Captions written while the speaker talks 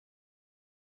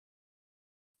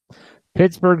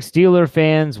Pittsburgh Steeler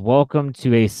fans, welcome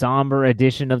to a somber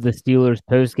edition of the Steelers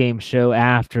postgame show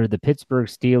after the Pittsburgh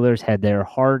Steelers had their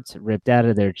hearts ripped out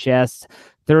of their chests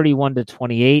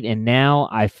 31-28, and now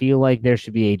I feel like there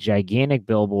should be a gigantic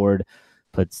billboard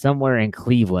put somewhere in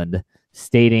Cleveland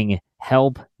stating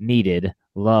help needed,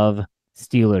 love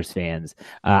Steelers fans.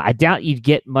 I doubt you'd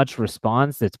get much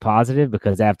response that's positive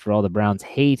because after all the Browns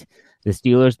hate the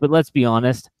Steelers, but let's be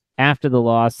honest, after the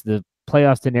loss, the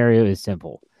playoff scenario is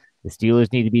simple. The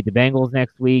Steelers need to beat the Bengals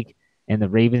next week, and the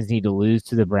Ravens need to lose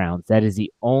to the Browns. That is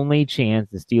the only chance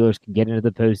the Steelers can get into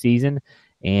the postseason,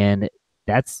 and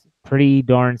that's pretty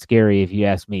darn scary if you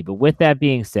ask me. But with that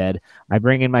being said, I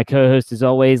bring in my co-host as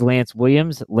always, Lance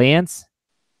Williams. Lance,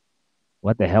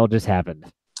 what the hell just happened?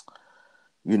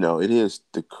 It is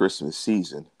the Christmas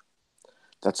season.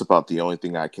 That's about the only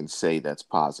thing I can say that's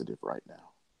positive right now.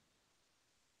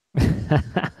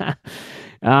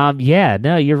 Yeah,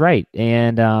 no, you're right.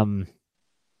 And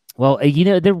well,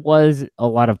 there was a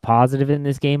lot of positive in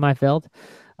this game, I felt.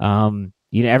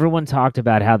 Everyone talked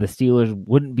about how the Steelers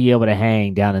wouldn't be able to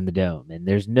hang down in the dome, and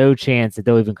there's no chance that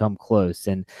they'll even come close.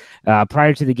 And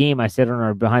prior to the game, I said on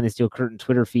our Behind the Steel Curtain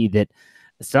Twitter feed that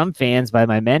some fans, by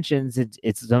my mentions,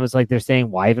 it's almost like they're saying,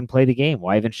 why even play the game?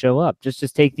 Why even show up?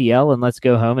 Just take the L and let's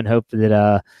go home and hope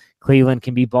that Cleveland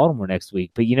can beat Baltimore next week.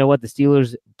 But you know what? The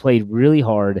Steelers played really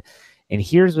hard. And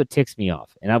here's what ticks me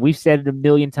off. And we've said it a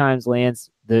million times, Lance.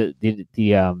 The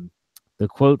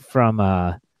quote from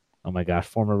oh my gosh,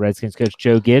 former Redskins coach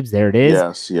Joe Gibbs. There it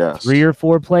is. Yes. 3 or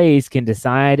 4 plays can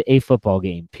decide a football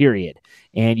game. Period.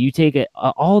 And you take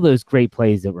all those great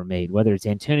plays that were made, whether it's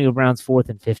Antonio Brown's 4th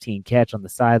and 15 catch on the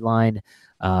sideline,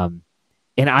 and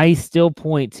I still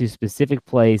point to specific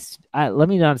plays. Let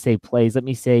me not say plays. Let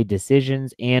me say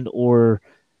decisions and or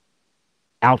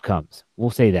outcomes. We'll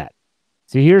say that.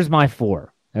 So here's my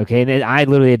 4. Okay, and I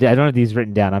don't have these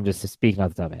written down. I'm just speaking off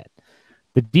the top of my head.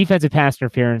 The defensive pass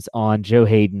interference on Joe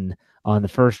Hayden on the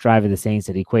first drive of the Saints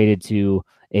that equated to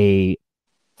a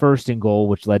 1st and goal,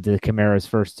 which led to Kamara's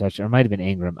first touchdown, or it might have been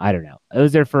Ingram. I don't know. It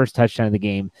was their first touchdown of the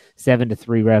game,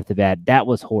 7-3 right off the bat. That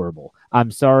was horrible.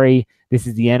 I'm sorry. This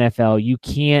is the NFL. You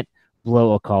can't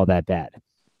blow a call that bad.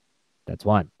 That's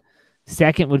one.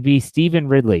 Second would be Stephen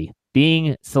Ridley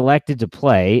being selected to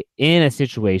play in a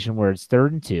situation where it's 3rd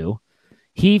and 2.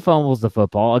 He fumbles the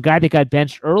football, a guy that got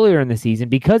benched earlier in the season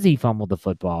because he fumbled the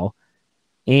football.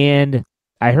 And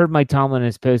I heard Mike Tomlin in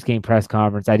his post-game press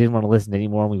conference. I didn't want to listen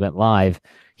anymore when we went live.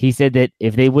 He said that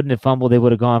if they wouldn't have fumbled, they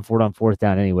would have gone for it on 4th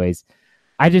down anyways.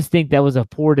 I just think that was a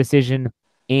poor decision,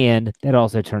 and that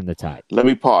also turned the tide. Let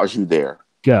me pause you there.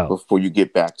 Go. Before you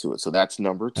get back to it. So that's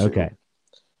number 2. Okay.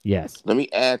 Yes. Let me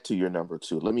add to your number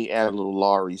 2. Let me add a little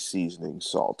Lawry seasoning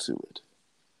salt to it.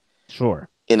 Sure.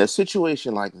 In a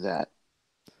situation like that,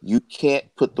 you can't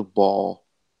put the ball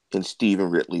in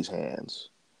Stephen Ridley's hands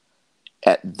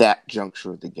at that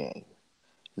juncture of the game.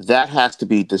 That has to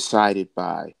be decided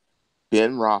by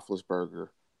Ben Roethlisberger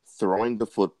throwing the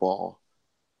football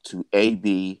to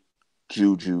AB,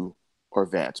 Juju, or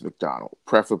Vance McDonald,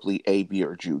 preferably AB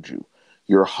or Juju.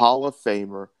 Your Hall of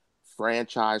Famer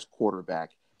franchise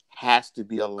quarterback has to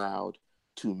be allowed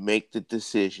to make the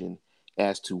decision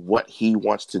as to what he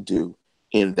wants to do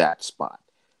in that spot.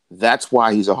 That's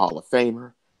why he's a Hall of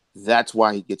Famer. That's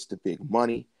why he gets the big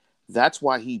money. That's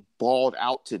why he balled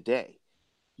out today.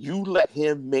 You let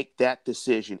him make that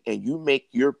decision, and you make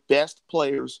your best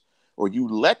players, or you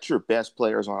let your best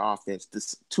players on offense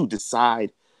to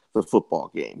decide the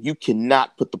football game. You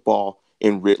cannot put the ball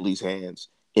in Ridley's hands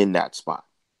in that spot.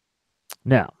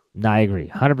 No, I agree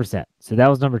 100%. So that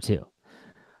was number 2.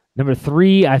 Number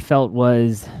 3, I felt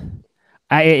was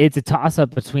it's a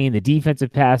toss-up between the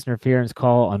defensive pass interference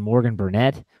call on Morgan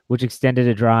Burnett, which extended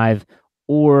a drive,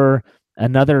 or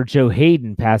another Joe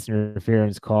Hayden pass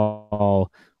interference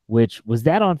call, which was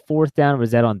that on 4th down or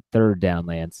was that on 3rd down,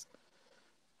 Lance?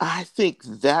 I think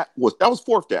that was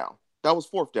 4th down. That was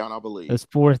 4th down, I believe. It was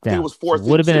 4th down. It was 4th.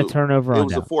 Would have been a turnover on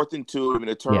downs. It was a 4th and 2, and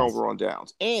a turnover on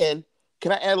downs. And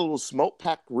can I add a little smoke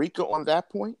paprika on that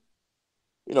point?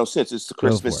 Since it's the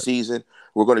Christmas season,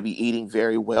 we're going to be eating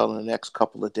very well in the next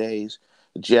couple of days.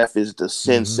 Jeff is the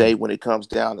sensei when it comes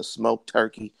down to smoked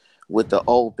turkey with the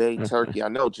Old Bay turkey. I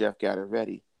know Jeff got it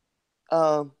ready.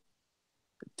 Didn't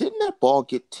that ball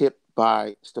get tipped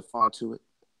by Stephon Tuitt?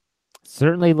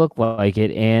 Certainly looked like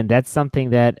it, and that's something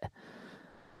that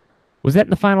was that in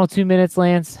the final 2 minutes,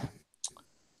 Lance?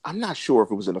 I'm not sure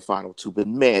if it was in the final 2, but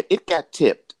man, it got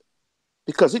tipped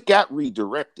because it got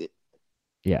redirected.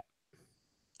 Yeah.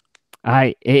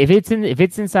 If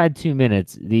it's inside 2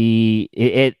 minutes,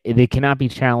 it cannot be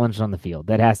challenged on the field.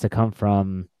 That has to come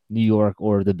from New York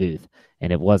or the booth,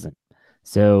 and it wasn't.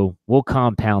 So we'll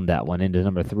compound that one into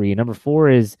number 3. Number 4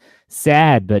 is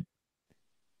sad, but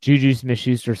Juju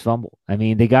Smith-Schuster's fumble. I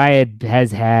mean, the guy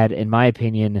has had, in my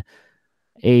opinion,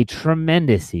 a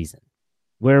tremendous season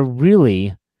where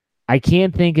really I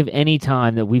can't think of any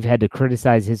time that we've had to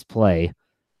criticize his play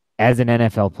as an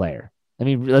NFL player. I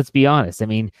mean, let's be honest. I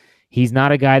mean, he's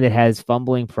not a guy that has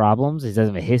fumbling problems. He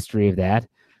doesn't have a history of that.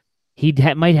 He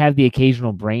might have the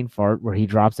occasional brain fart where he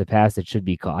drops a pass that should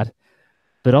be caught.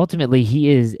 But ultimately, he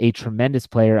is a tremendous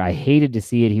player. I hated to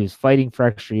see it. He was fighting for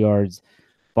extra yards.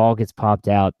 Ball gets popped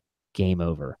out. Game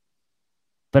over.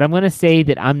 But I'm going to say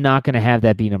that I'm not going to have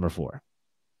that be number 4.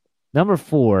 Number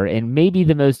 4, and maybe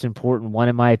the most important one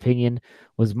in my opinion,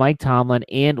 was Mike Tomlin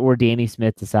and or Danny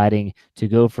Smith deciding to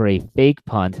go for a fake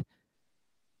punt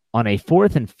on a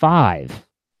 4th and 5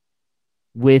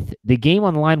 with the game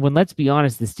on the line when, let's be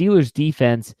honest, the Steelers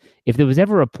defense, if there was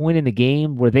ever a point in the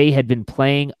game where they had been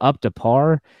playing up to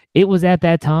par, it was at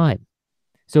that time.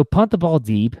 So punt the ball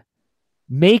deep,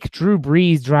 make Drew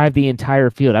Brees drive the entire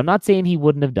field. I'm not saying he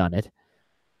wouldn't have done it,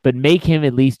 but make him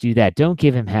at least do that. Don't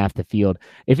give him half the field.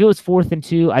 If it was 4th and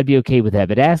 2, I'd be okay with that.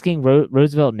 But asking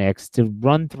Roosevelt Nix to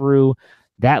run through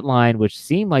that line, which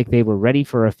seemed like they were ready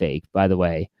for a fake, by the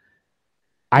way,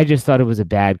 I just thought it was a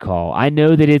bad call. I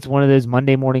know that it's one of those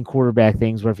Monday morning quarterback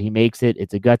things where if he makes it,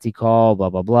 it's a gutsy call, blah,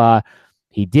 blah, blah.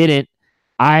 He didn't.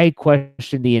 I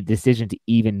question the decision to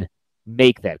even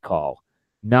make that call,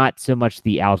 not so much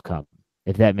the outcome,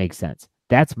 if that makes sense.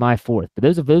 That's my 4th.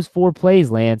 But those 4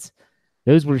 plays, Lance,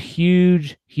 those were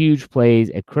huge, huge plays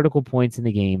at critical points in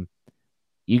the game.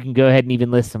 You can go ahead and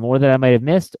even list some more that I might have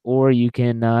missed, or you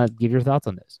can give your thoughts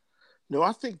on those. No,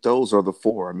 I think those are the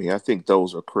 4. I mean, I think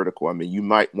those are critical. I mean, you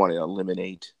might want to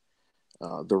eliminate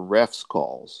the refs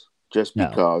calls just No,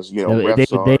 because, they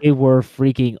refs are were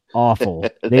freaking awful.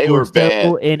 They they were were so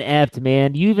bad. inept,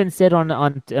 man. You even said on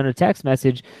a text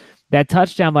message that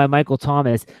touchdown by Michael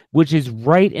Thomas, which is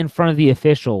right in front of the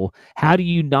official. How do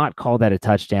you not call that a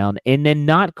touchdown and then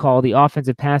not call the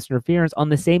offensive pass interference on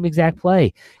the same exact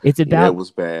play? It's Yeah, it about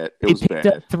was bad. It they was picked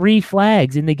up bad. 3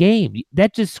 flags in the game.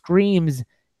 That just screams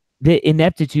the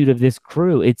ineptitude of this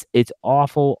crew. It's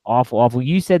awful, awful, awful.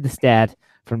 You said the stat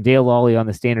from Dale Lawley on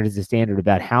the Standard is the Standard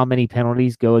about how many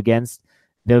penalties go against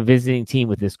the visiting team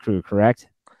with this crew, correct?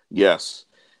 Yes.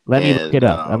 Let me look it And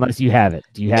up, unless you have it.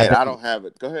 Do you have and that? I don't have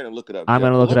it. Go ahead and look it up, I'm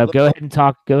Jeff. going to But look it up. Go ahead and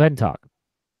talk. Go ahead and talk.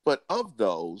 but of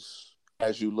those,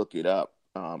 as you look it up,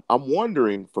 I'm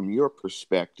wondering from your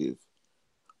perspective,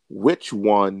 which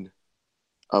one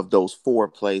of those 4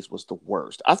 plays was the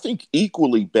worst? I think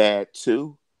equally bad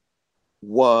too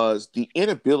was the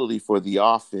inability for the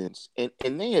offense, and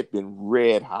they had been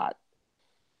red hot.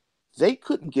 They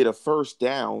couldn't get a first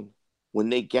down when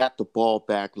they got the ball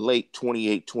back late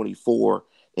 28-24,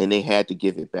 and they had to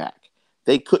give it back.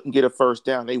 They couldn't get a first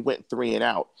down. They went 3 and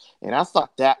out. And I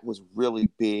thought that was really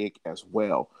big as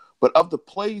well. But of the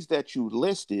plays that you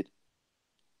listed,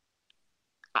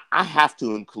 I have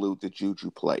to include the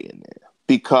Juju play in there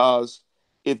because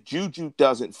if Juju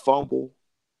doesn't fumble,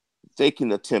 they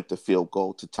can attempt a field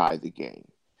goal to tie the game.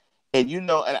 And and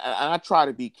I try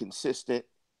to be consistent.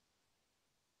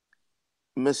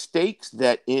 Mistakes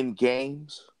that end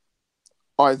games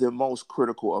are the most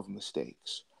critical of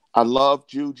mistakes. I love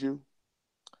Juju.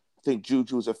 I think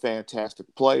Juju is a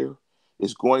fantastic player,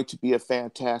 is going to be a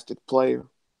fantastic player.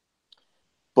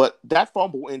 But that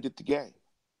fumble ended the game.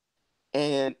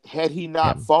 And had he Yeah.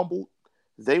 not fumbled,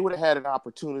 they would have had an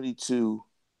opportunity to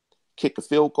kick a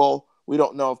field goal. We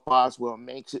don't know if Boswell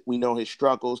makes it. We know his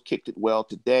struggles, kicked it well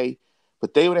today.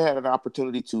 But they would have had an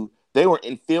opportunity to, they were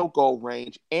in field goal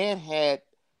range and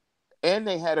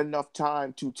they had enough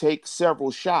time to take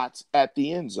several shots at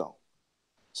the end zone.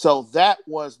 So that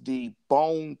was the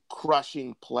bone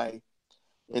crushing play.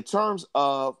 In terms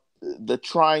of the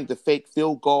trying to fake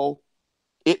field goal,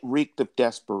 it reeked of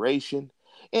desperation.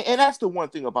 And that's the one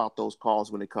thing about those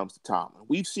calls when it comes to Tomlin.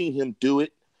 We've seen him do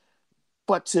it,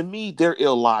 but to me, they're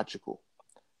illogical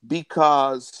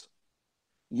because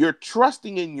you're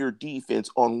trusting in your defense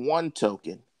on one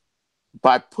token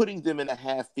by putting them in a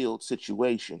half field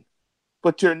situation,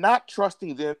 but you're not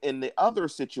trusting them in the other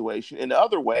situation, in the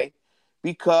other way,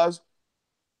 because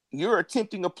you're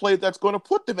attempting a play that's going to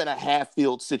put them in a half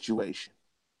field situation.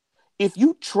 If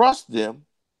you trust them,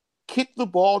 kick the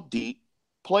ball deep,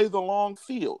 play the long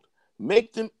field,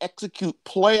 make them execute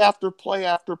play after play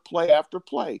after play after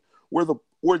play, where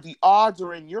the odds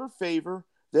are in your favor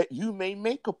that you may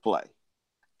make a play.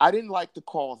 I didn't like the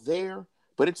call there,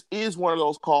 but it is one of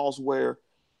those calls where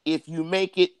if you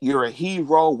make it, you're a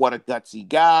hero. What a gutsy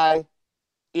guy.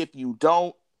 If you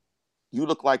don't, you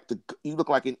look like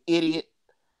an idiot.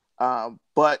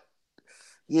 But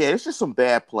Yeah, it's just some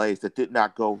bad plays that did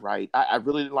not go right. I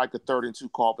really didn't like the 3rd and 2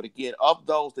 call, but again, of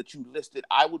those that you listed,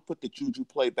 I would put the Juju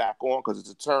play back on because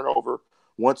it's a turnover.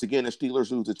 Once again, the Steelers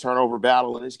lose a turnover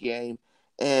battle in this game,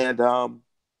 and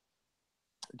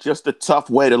just a tough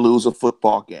way to lose a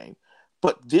football game.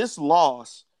 But this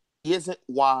loss isn't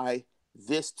why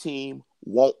this team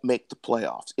won't make the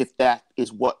playoffs, if that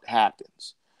is what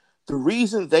happens. The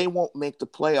reason they won't make the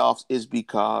playoffs is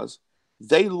because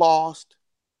they lost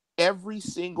every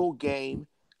single game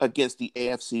against the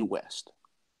AFC West.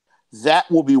 That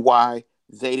will be why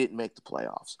they didn't make the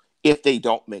playoffs, if they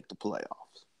don't make the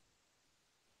playoffs.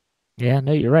 Yeah,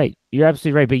 no, you're right. You're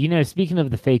absolutely right. But, speaking of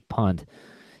the fake punt,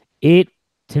 it,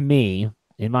 to me,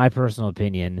 in my personal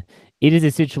opinion, it is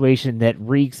a situation that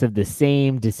reeks of the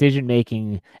same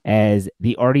decision-making as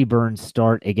the Artie Burns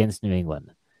start against New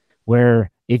England, where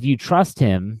if you trust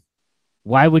him,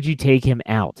 why would you take him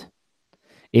out?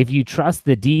 If you trust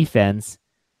the defense,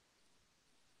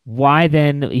 why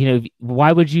then,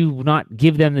 why would you not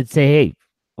give them and say, hey,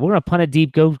 we're going to punt it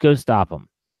deep, go stop them?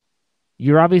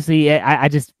 You're obviously, I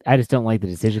just don't like the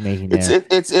decision making there.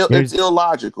 It's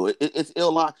illogical. It's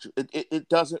illogical. It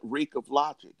doesn't reek of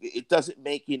logic. It doesn't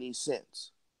make any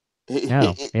sense.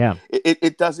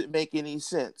 It doesn't make any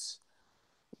sense.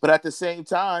 But at the same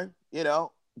time,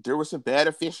 there was some bad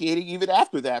officiating even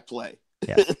after that play.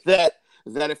 Yeah. that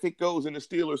if it goes in the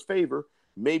Steelers' favor,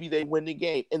 maybe they win the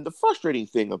game. And the frustrating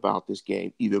thing about this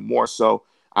game, even more so,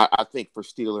 I think for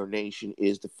Steeler Nation,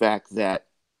 is the fact that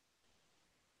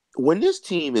when this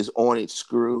team is on its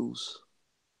screws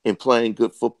and playing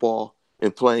good football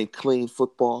and playing clean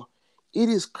football, it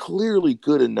is clearly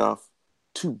good enough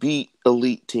to beat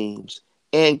elite teams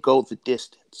and go the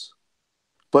distance.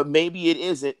 But maybe it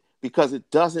isn't because it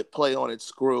doesn't play on its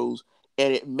screws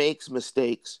and it makes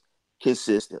mistakes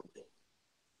consistently.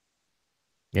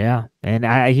 Yeah. And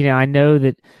I know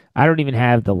that I don't even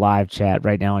have the live chat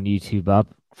right now on YouTube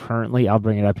up currently. I'll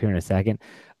bring it up here in a second.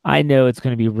 I know it's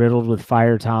going to be riddled with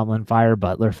fire Tomlin, fire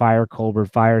Butler, fire Colbert,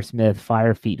 fire Smith,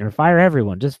 fire Fichtner, fire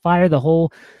everyone. Just fire the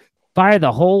whole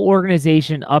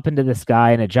organization up into the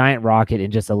sky in a giant rocket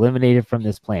and just eliminate it from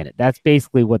this planet. That's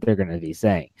basically what they're going to be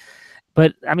saying.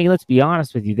 But, I mean, let's be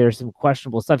honest with you. There's some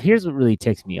questionable stuff. Here's what really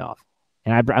ticks me off.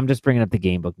 And I'm just bringing up the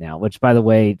game book now, which, by the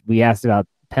way, we asked about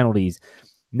penalties.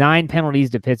 9 penalties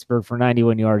to Pittsburgh for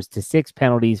 91 yards to 6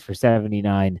 penalties for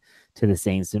 79 to the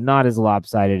Saints. So not as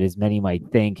lopsided as many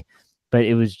might think, but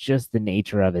it was just the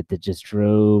nature of it that just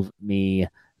drove me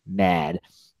mad.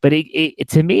 But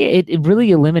to me, it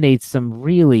really eliminates some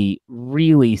really,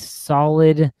 really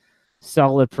solid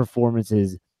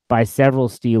performances by several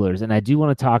Steelers. And I do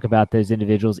want to talk about those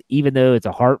individuals, even though it's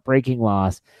a heartbreaking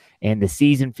loss and the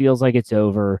season feels like it's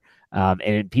over.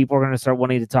 And people are going to start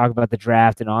wanting to talk about the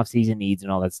draft and offseason needs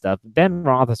and all that stuff. Ben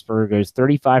Roethlisberger goes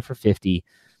 35 for 50,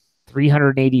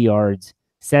 380 yards,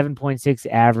 7.6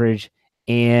 average,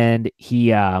 and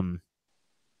he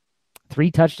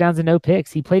 3 touchdowns and no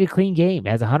picks. He played a clean game,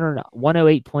 has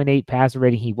 108.8 passer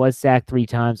rating. He was sacked 3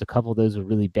 times. A couple of those were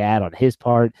really bad on his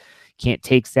part. Can't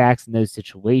take sacks in those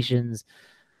situations.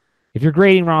 If you're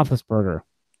grading Roethlisberger,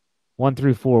 1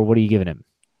 through 4, what are you giving him?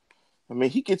 I mean,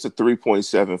 he gets a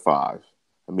 3.75. I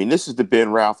mean, this is the Ben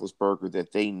Roethlisberger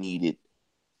that they needed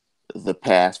the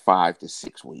past 5 to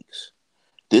 6 weeks.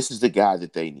 This is the guy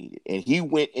that they needed. And he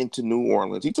went into New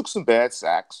Orleans. He took some bad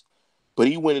sacks, but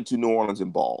he went into New Orleans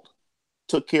and balled.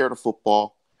 Took care of the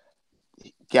football,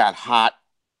 got hot,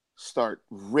 start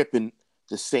ripping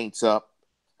the Saints up.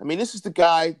 I mean, this is the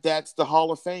guy that's the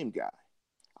Hall of Fame guy.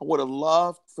 I would have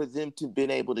loved for them to have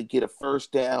been able to get a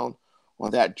first down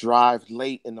on that drive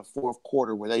late in the fourth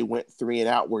quarter where they went 3 and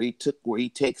out, where he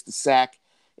takes the sack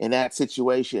in that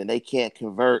situation and they can't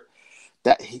convert.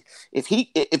 That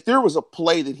if there was a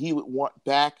play that he would want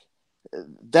back,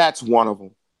 that's one of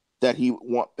them that he would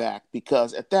want back,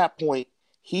 because at that point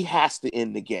he has to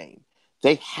end the game.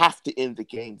 They have to end the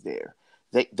game there.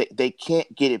 They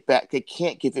can't get it back. They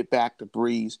can't give it back to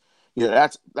Breeze.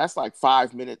 That's like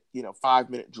 5 minute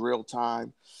drill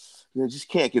time. Just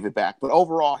can't give it back. But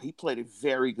overall, he played a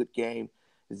very good game.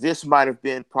 This might have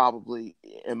been probably,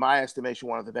 in my estimation,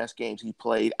 one of the best games he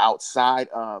played outside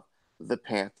of the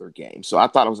Panther game. So I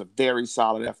thought it was a very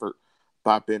solid effort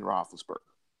by Ben Roethlisberger.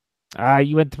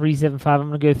 You went 3.75. I'm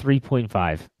going to go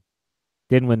 3.5.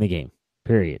 Didn't win the game,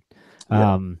 period.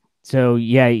 Yeah. So,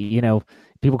 yeah,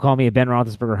 people call me a Ben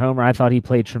Roethlisberger homer. I thought he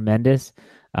played tremendous.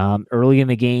 Early in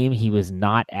the game, he was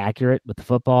not accurate with the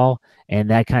football, and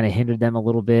that kind of hindered them a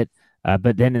little bit.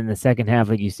 But then in the second half,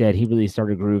 like you said, he really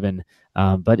started grooving.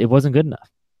 But it wasn't good enough.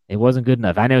 It wasn't good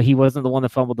enough. I know he wasn't the one that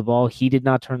fumbled the ball. He did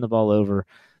not turn the ball over.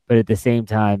 But at the same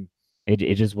time,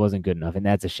 It just wasn't good enough, and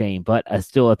that's a shame. But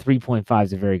still, a 3.5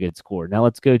 is a very good score. Now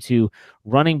let's go to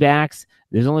running backs.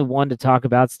 There's only one to talk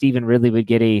about. Stephen Ridley would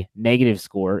get a negative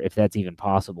score, if that's even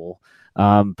possible.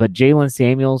 But Jalen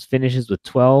Samuels finishes with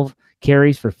 12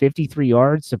 carries for 53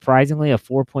 yards, surprisingly a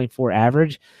 4.4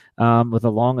 average, with a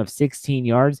long of 16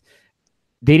 yards.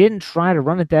 They didn't try to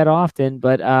run it that often,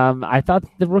 but I thought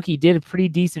the rookie did a pretty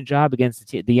decent job against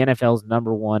the NFL's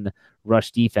number one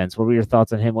rush defense. What were your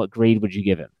thoughts on him? What grade would you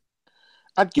give him?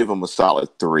 I'd give him a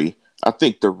solid 3. I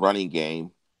think the running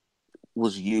game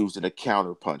was used in a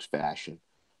counterpunch fashion.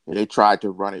 And they tried to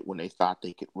run it when they thought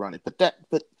they could run it,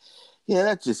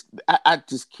 I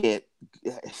just can't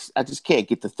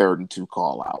get the 3rd and 2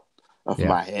 call out of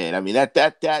my head. I mean,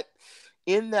 that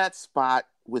in that spot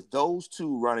with those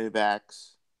 2 running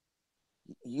backs,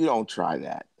 you don't try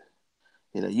that.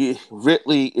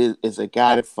 Ridley is a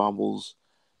guy that fumbles.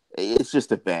 It's just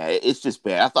bad.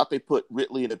 I thought they put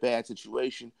Ridley in a bad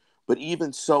situation, but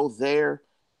even so,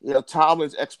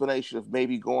 Tomlin's explanation of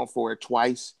maybe going for it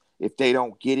twice if they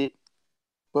don't get it.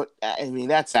 But I mean,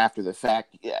 that's after the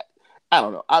fact. Yeah, I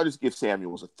don't know. I'll just give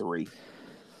Samuels a 3.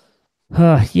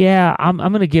 Yeah, I'm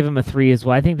going to give him a 3 as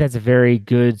well. I think that's a very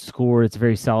good score. It's a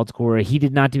very solid score. He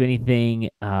did not do anything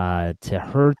to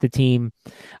hurt the team.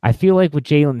 I feel like with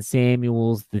Jalen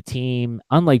Samuels, the team,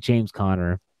 unlike James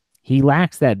Conner, he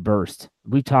lacks that burst.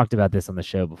 We've talked about this on the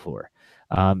show before.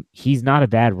 He's not a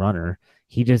bad runner.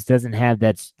 He just doesn't have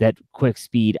that quick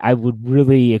speed. I would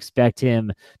really expect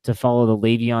him to follow the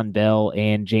Le'Veon Bell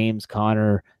and James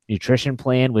Conner nutrition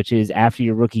plan, which is after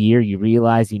your rookie year, you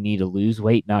realize you need to lose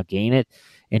weight, not gain it.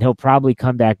 And he'll probably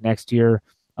come back next year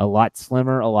a lot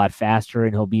slimmer, a lot faster,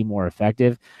 and he'll be more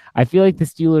effective. I feel like the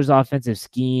Steelers' offensive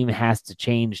scheme has to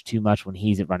change too much when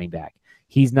he's at running back.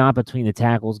 He's not between the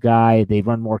tackles guy. They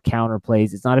run more counter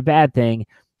plays. It's not a bad thing,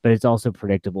 but it's also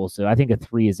predictable. So I think a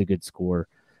 3 is a good score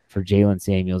for Jalen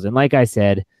Samuels. And like I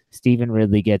said, Stephen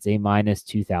Ridley gets a minus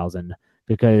 2,000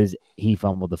 because he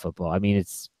fumbled the football. I mean,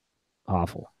 it's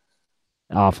awful.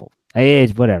 Awful.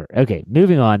 It's whatever. Okay,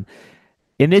 moving on.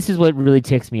 And this is what really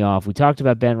ticks me off. We talked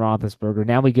about Ben Roethlisberger.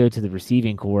 Now we go to the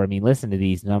receiving core. I mean, listen to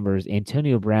these numbers.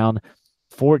 Antonio Brown,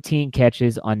 14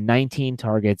 catches on 19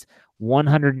 targets,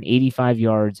 185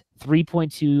 yards,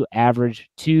 3.2 average,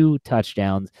 2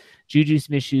 touchdowns. Juju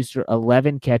Smith-Schuster,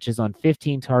 11 catches on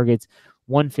 15 targets,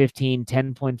 115,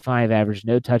 10.5 average,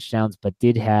 no touchdowns, but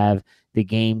did have the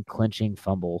game-clinching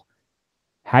fumble.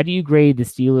 How do you grade the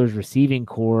Steelers' receiving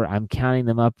core? I'm counting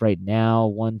them up right now.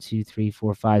 1, 2, 3,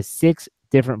 4, 5, 6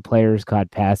 different players caught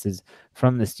passes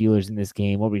from the Steelers in this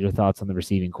game. What were your thoughts on the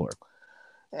receiving core?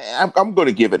 I'm going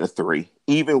to give it a 3,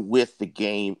 even with the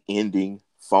game-ending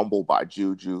fumble by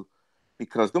Juju,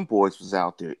 because them boys was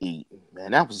out there eating.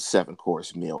 Man, that was a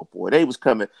 7-course meal, boy. They was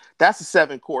coming. That's a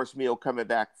 7-course meal coming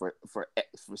back for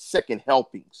second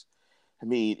helpings. I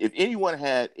mean, if anyone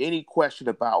had any question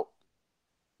about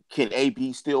can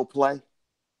AB still play,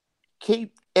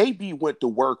 AB went to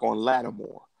work on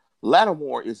Lattimore.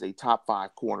 Lattimore is a top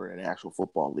 5 corner in the National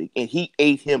Football League, and he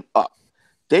ate him up.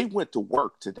 They went to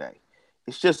work today.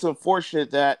 It's just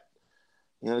unfortunate that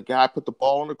the guy put the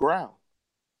ball on the ground,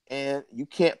 and you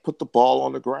can't put the ball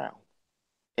on the ground.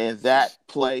 And that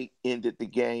play ended the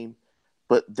game,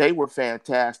 but they were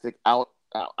fantastic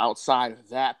outside of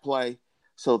that play.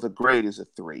 So the grade is a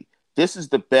 3. This is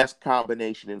the best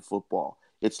combination in football.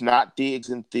 It's not Diggs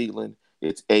and Thielen.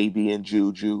 It's AB and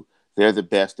Juju. They're the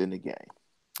best in the game.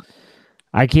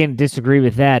 I can't disagree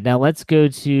with that. Now let's go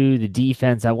to the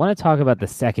defense. I want to talk about the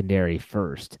secondary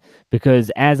first,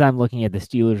 because as I'm looking at the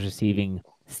Steelers receiving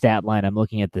stat line, I'm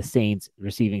looking at the Saints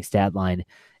receiving stat line,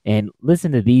 and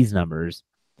listen to these numbers.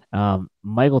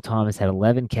 Michael Thomas had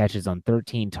 11 catches on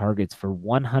 13 targets for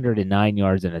 109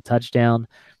 yards and a touchdown.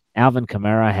 Alvin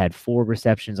Kamara had 4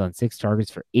 receptions on 6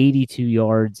 targets for 82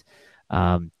 yards.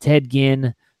 Ted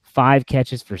Ginn, 5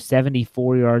 catches for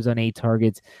 74 yards on 8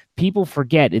 targets. People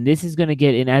forget, and this is going to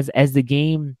get in as the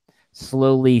game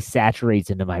slowly saturates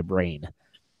into my brain,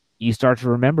 you start to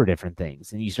remember different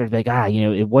things, and you start to be like,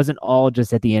 it wasn't all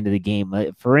just at the end of the game.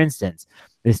 For instance,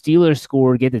 the Steelers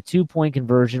scored, get the 2-point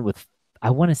conversion with, I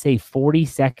want to say, 40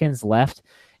 seconds left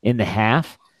in the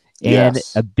half. And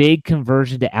yes, a big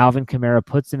conversion to Alvin Kamara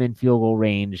puts them in field goal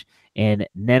range. And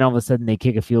then all of a sudden they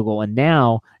kick a field goal. And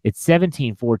now it's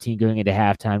 17-14 going into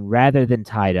halftime rather than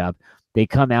tied up. They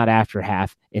come out after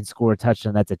half and score a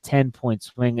touchdown. That's a 10-point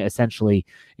swing, essentially.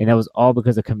 And that was all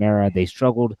because of Kamara. They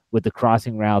struggled with the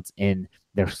crossing routes and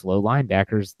their slow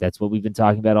linebackers. That's what we've been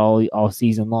talking about all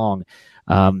season long.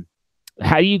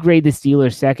 How do you grade the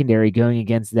Steelers secondary going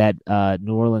against that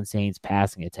New Orleans Saints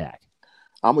passing attack?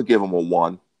 I'm going to give them a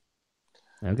 1.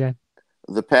 Okay.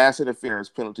 the pass interference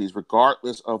penalties,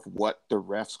 regardless of what the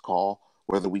refs call,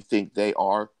 whether we think they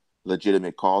are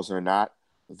legitimate calls or not,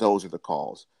 those are the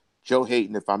calls. Joe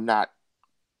Hayden, if I'm not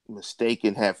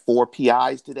mistaken, had 4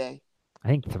 PIs today. I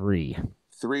think 3.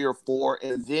 3 or 4.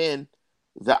 And then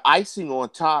the icing on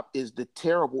top is the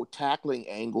terrible tackling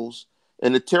angles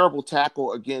and the terrible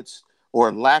tackle against,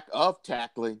 or lack of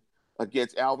tackling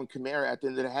against, Alvin Kamara at the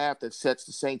end of the half that sets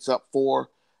the Saints up for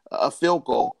a field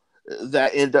goal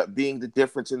that end up being the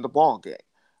difference in the ball game.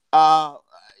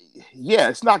 Yeah,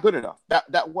 it's not good enough.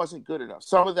 That wasn't good enough.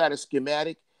 Some of that is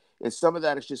schematic, and some of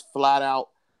that is just flat out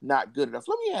not good enough.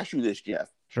 Let me ask you this, Jeff.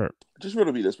 Sure. Just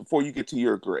riddle me this before you get to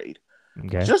your grade.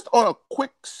 Okay. Just on a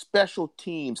quick special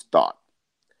teams thought.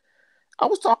 I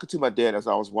was talking to my dad as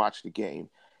I was watching the game,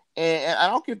 and I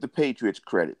don't give the Patriots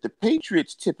credit. The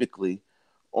Patriots typically,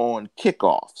 on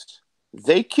kickoffs,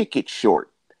 they kick it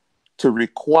short to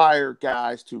require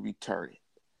guys to return it.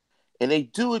 And they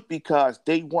do it because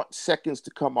they want seconds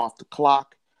to come off the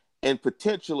clock, and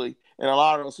potentially, in a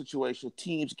lot of those situations,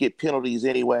 teams get penalties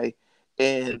anyway,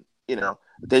 and,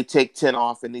 they take 10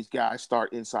 off, and these guys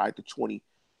start inside the 20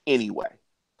 anyway.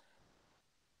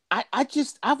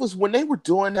 When they were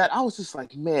doing that, I was just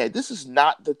like, man, this is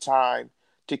not the time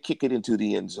to kick it into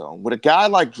the end zone. With a guy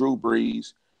like Drew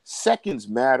Brees, seconds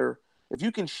matter. If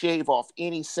you can shave off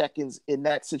any seconds in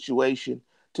that situation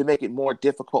to make it more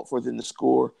difficult for them to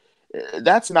score,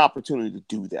 that's an opportunity to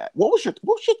do that. What was your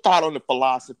thought on the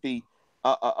philosophy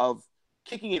of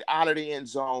kicking it out of the end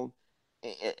zone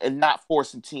and not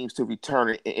forcing teams to return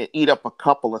it and eat up a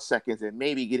couple of seconds and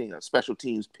maybe getting a special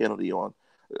teams penalty on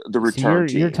the return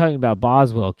team? You're talking about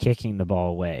Boswell kicking the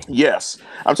ball away. Yes,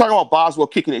 I'm talking about Boswell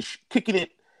kicking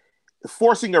it,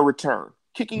 forcing a return,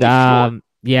 kicking it short.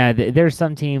 Yeah, there's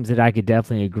some teams that I could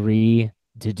definitely agree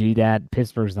to do that.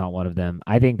 Pittsburgh's not one of them.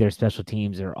 I think their special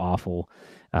teams are awful.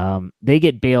 They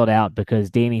get bailed out because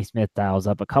Danny Smith dials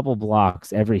up a couple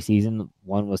blocks every season.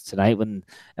 One was tonight when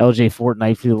LJ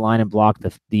Fortnite flew the line and blocked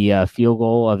the field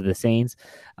goal of the Saints.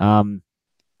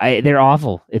 They're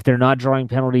awful. If they're not drawing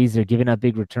penalties, they're giving up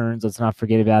big returns. Let's not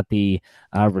forget about the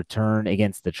return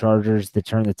against the Chargers to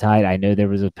turn the tide. I know there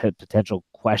was a potential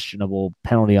questionable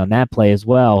penalty on that play as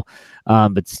well.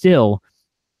 But still,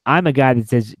 I'm a guy that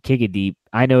says kick it deep.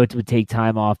 I know it would take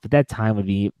time off, but that time would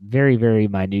be very, very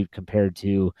minute compared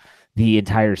to the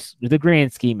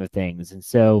grand scheme of things. And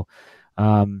so,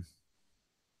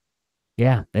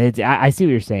 yeah, I see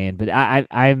what you're saying, but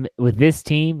I'm with this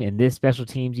team and this special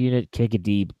teams unit, kick it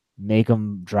deep, make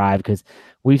them drive, because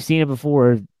we've seen it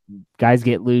before. Guys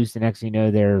get loose, and next thing you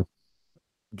know, they're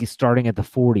starting at the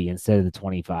 40 instead of the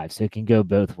 25, so it can go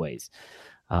both ways.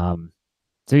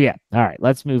 So yeah, all right,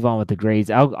 let's move on with the grades.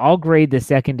 I'll grade the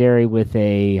secondary with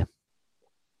I'm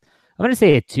going to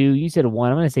say a 2. You said a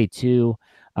 1. I'm going to say 2.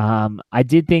 I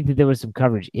did think that there was some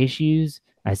coverage issues.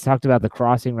 I talked about the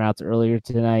crossing routes earlier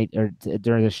tonight or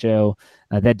during the show.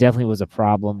 That definitely was a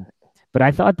problem. But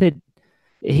I thought that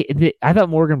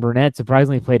Morgan Burnett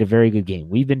surprisingly played a very good game.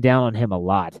 We've been down on him a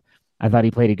lot. I thought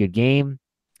he played a good game.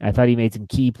 I thought he made some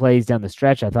key plays down the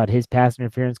stretch. I thought his pass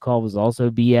interference call was also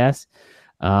BS.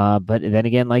 But then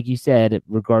again, like you said,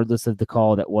 regardless of the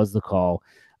call, that was the call.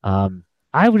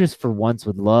 I would just for once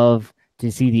would love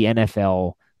to see the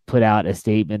NFL put out a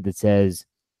statement that says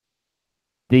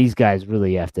these guys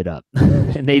really effed it up.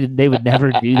 And they would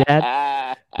never do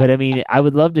that. But I mean, I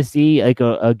would love to see like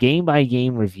a game by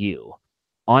game review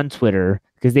on Twitter,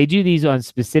 because they do these on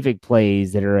specific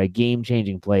plays that are game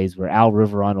changing plays where Al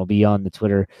Riveron will be on the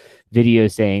Twitter video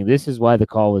saying, this is why the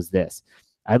call was this.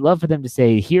 I'd love for them to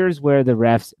say, here's where the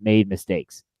refs made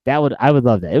mistakes. I would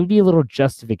love that. It would be a little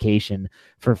justification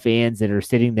for fans that are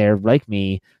sitting there like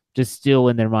me, just still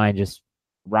in their mind, just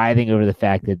writhing over the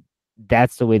fact that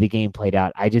that's the way the game played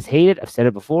out. I just hate it. I've said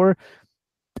it before.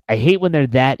 I hate when they're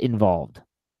that involved,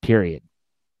 period.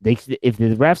 If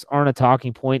the refs aren't a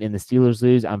talking point and the Steelers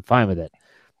lose, I'm fine with it,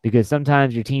 because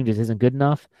sometimes your team just isn't good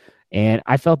enough. And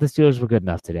I felt the Steelers were good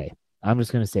enough today. I'm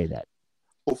just going to say that.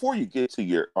 Before you get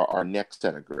to our next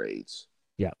set of grades,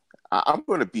 yeah, I'm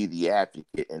going to be the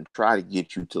advocate and try to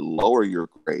get you to lower your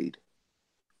grade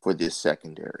for this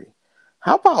secondary.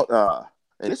 How about,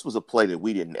 and this was a play that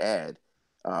we didn't add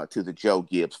to the Joe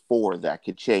Gibbs 4 that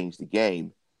could change the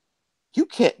game. You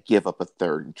can't give up a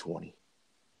 3rd and 20.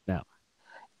 No.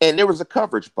 And there was a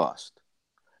coverage bust.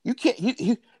 You can't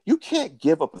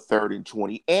give up a 3rd and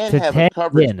 20 and have a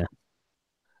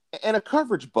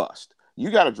coverage bust. You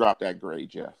got to drop that grade,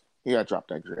 Jeff. You got to drop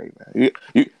that grade, man.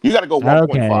 You got to go 1.5.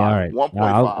 Okay, all right. 1.5.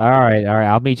 All right.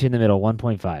 I'll meet you in the middle.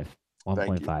 1.5.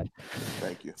 1.5.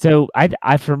 Thank you. So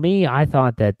I for me, I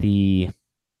thought that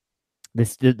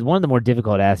one of the more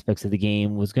difficult aspects of the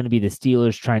game was going to be the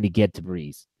Steelers trying to get to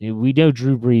Brees. We know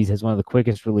Drew Brees has one of the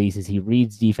quickest releases. He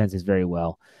reads defenses very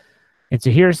well. And so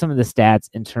here are some of the stats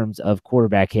in terms of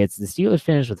quarterback hits. The Steelers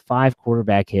finished with 5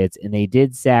 quarterback hits, and they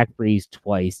did sack Brees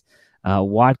twice.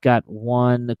 Watt got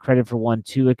one credit for one.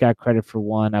 Tuitt got credit for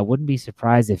one. I wouldn't be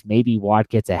surprised if maybe Watt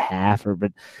gets a half,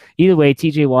 but either way,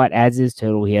 TJ Watt adds his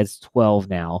total. He has 12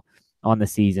 now on the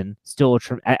season. Still,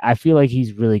 I feel like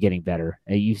he's really getting better.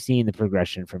 You've seen the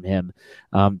progression from him.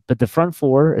 But the front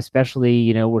four,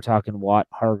 especially, we're talking Watt,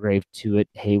 Hargrave, Tuitt,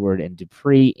 Hayward, and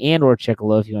Dupree, and or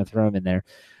Chicolo if you want to throw him in there.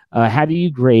 How do you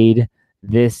grade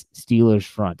this Steelers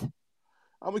front?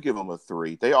 I'm gonna give them a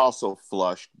 3. They also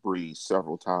flushed Breeze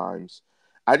several times.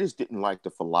 I just didn't like the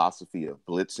philosophy of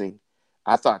blitzing.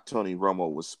 I thought Tony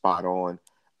Romo was spot on.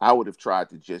 I would have tried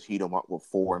to just heat him up with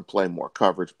 4 and play more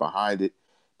coverage behind it,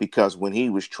 because when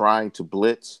he was trying to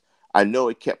blitz, I know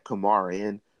it kept Kamara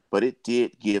in, but it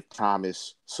did give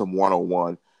Thomas some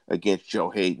 101 against Joe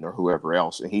Hayden or whoever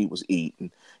else, and he was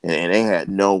eating, and they had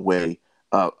no way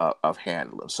of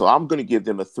handling. So I'm going to give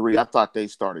them a 3. I thought they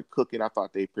started cooking. I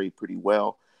thought they played pretty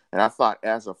well. And I thought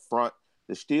as a front,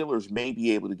 the Steelers may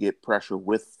be able to get pressure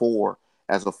with 4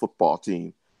 as a football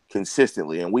team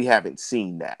consistently. And we haven't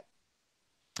seen that.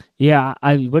 Yeah.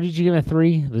 What did you give him, a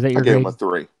 3? Was that your grade? I gave him a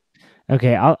 3.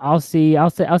 Okay. I'll say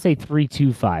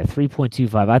 3.25.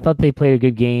 3.25. I thought they played a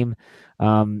good game.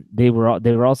 They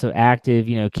were also active.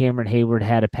 Cameron Hayward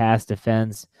had a pass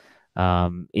defense.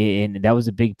 And that was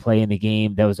a big play in the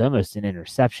game. That was almost an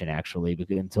interception, actually,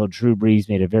 because until Drew Brees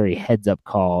made a very heads-up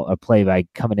a play by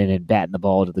coming in and batting the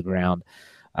ball to the ground.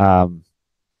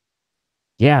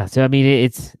 Yeah, so I mean,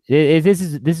 this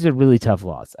is a really tough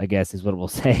loss, I guess, is what we'll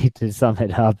say to sum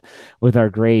it up with our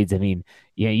grades. I mean,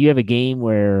 you have a game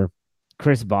where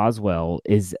Chris Boswell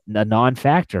is a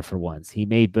non-factor for once. He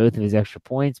made both of his extra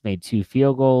points, made 2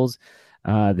 field goals.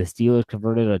 The Steelers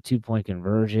converted a 2-point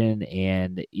conversion,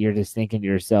 and you're just thinking to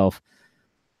yourself,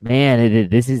 man,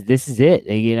 this is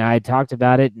it. I talked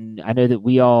about it, and I know that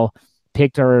we all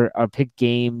picked our picked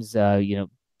games,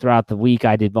 throughout the week.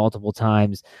 I did multiple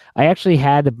times. I actually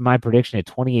had my prediction at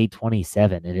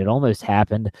 28-27, and it almost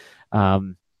happened. But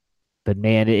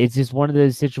man, it's just one of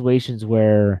those situations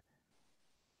where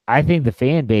I think the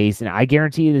fan base, and I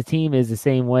guarantee you the team is the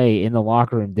same way in the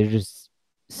locker room. They're just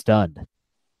stunned,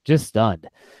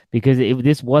 because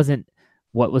this wasn't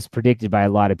what was predicted by a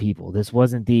lot of people. This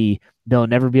wasn't they'll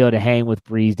never be able to hang with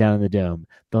Brees down in the dome.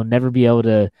 They'll never be able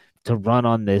to run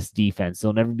on this defense.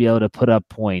 They'll never be able to put up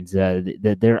points.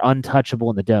 They're untouchable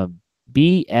in the dome.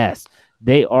 BS.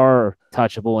 They are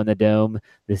touchable in the dome.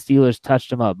 The Steelers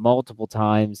touched them up multiple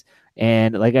times.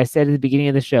 And like I said at the beginning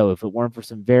of the show, if it weren't for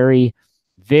some very,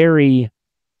 very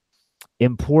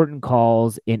important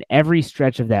calls in every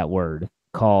stretch of that word,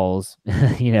 calls,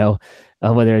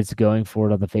 whether it's going for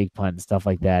it on the fake punt and stuff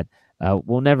like that,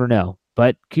 we'll never know.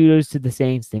 But kudos to the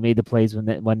Saints. They made the plays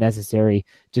when necessary.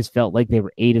 Just felt like they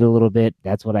were aided a little bit.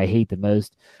 That's what I hate the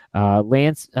most.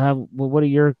 Lance, what are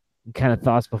your kind of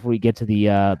thoughts before we get to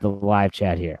the live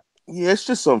chat here? Yeah, it's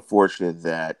just unfortunate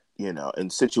that, in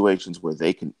situations where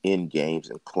they can end games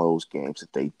and close games,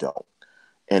 that they don't.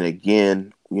 And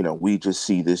again, we just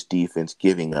see this defense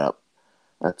giving up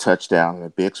a touchdown in a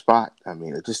big spot. I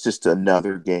mean, it's just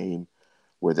another game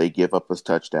where they give up a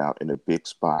touchdown in a big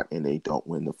spot and they don't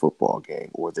win the football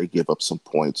game, or they give up some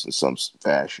points in some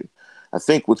fashion. I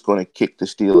think what's going to kick the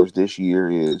Steelers this year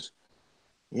is,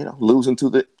 losing to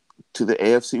the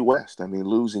AFC West. I mean,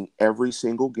 losing every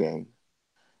single game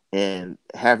and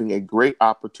having a great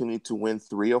opportunity to win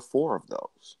 3 or 4 of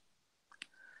those.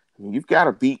 I mean, you've got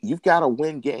to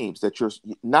win games that you're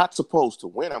not supposed to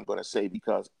win, I'm going to say,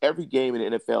 because every game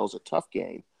in the NFL is a tough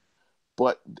game.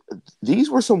 But these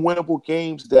were some winnable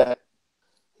games that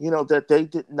they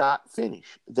did not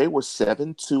finish. They were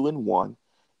 7-2-1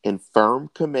 in firm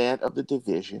command of the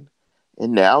division,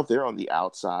 and now they're on the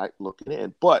outside looking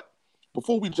in. But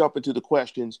before we jump into the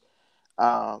questions,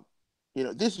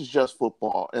 this is just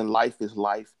football, and life is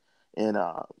life. And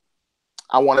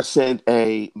I want to send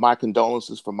my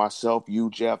condolences for myself, you,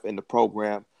 Jeff, and the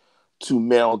program to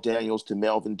Melvin Daniels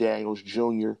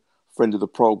Jr., friend of the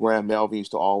program. Melvin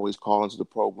used to always call into the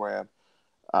program.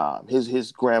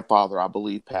 His grandfather, I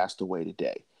believe, passed away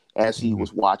today as he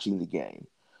was watching the game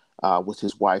with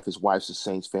his wife. His wife's a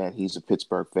Saints fan. He's a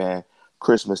Pittsburgh fan.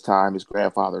 Christmas time, his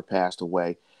grandfather passed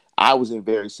away. I was in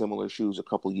very similar shoes a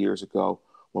couple years ago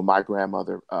when my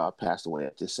grandmother passed away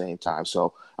at the same time.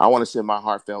 So I want to send my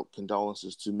heartfelt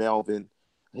condolences to Melvin,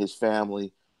 his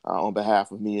family, on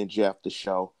behalf of me and Jeff, the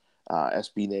show,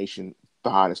 SB Nation,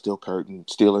 Behind the Steel Curtain,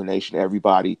 Steeler Nation,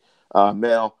 everybody.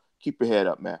 Mel, keep your head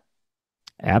up, man.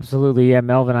 Absolutely. Yeah,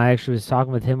 Melvin, I actually was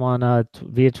talking with him on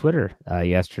via Twitter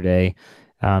yesterday.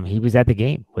 He was at the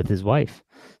game with his wife.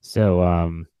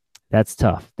 So that's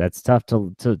tough. That's tough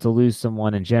to lose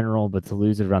someone in general, but to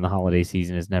lose it around the holiday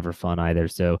season is never fun either.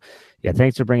 So yeah,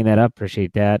 thanks for bringing that up.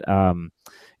 Appreciate that.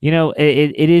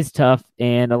 It is tough,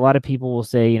 and a lot of people will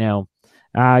say, for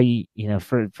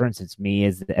instance, me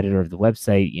as the editor of the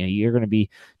website, you're going to be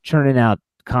churning out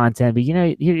content, but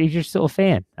you're still a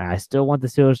fan. I still want the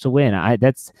Steelers to win.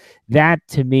 That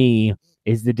to me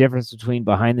is the difference between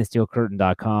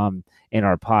BehindTheSteelCurtain.com and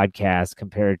our podcast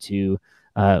compared to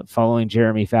following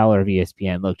Jeremy Fowler of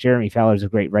ESPN. Look, Jeremy Fowler is a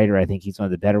great writer. I think he's one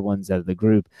of the better ones out of the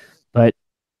group, but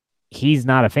he's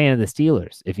not a fan of the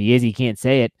Steelers. If he is, he can't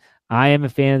say it. I am a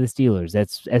fan of the Steelers.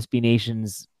 That's SB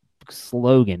Nation's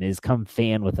slogan is come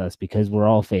fan with us because we're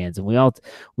all fans and we all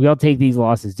take these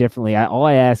losses differently. All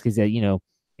I ask is that,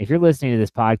 if you're listening to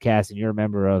this podcast and you're a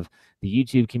member of the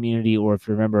YouTube community, or if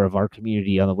you're a member of our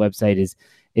community on the website, is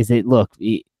that, look,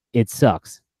 it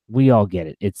sucks. We all get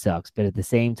it. It sucks. But at the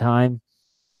same time,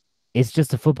 it's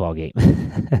just a football game.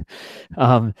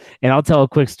 And I'll tell a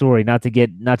quick story, not to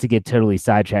get totally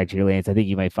sidetracked here, Lance. I think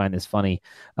you might find this funny.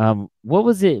 What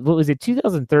was it?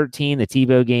 2013, the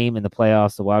Tebow game in the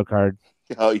playoffs, the wild card?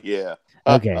 Oh yeah.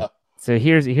 Okay. So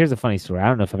here's a funny story. I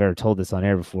don't know if I've ever told this on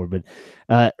air before, but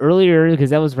earlier, because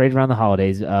that was right around the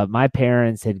holidays, my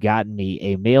parents had gotten me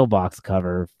a mailbox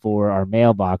cover for our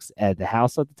mailbox at the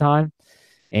house at the time.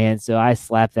 And so I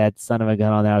slapped that son of a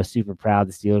gun on there. I was super proud.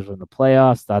 The Steelers were in the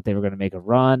playoffs, thought they were going to make a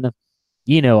run.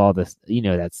 All this,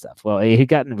 that stuff. Well, it had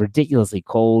gotten ridiculously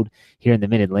cold here in the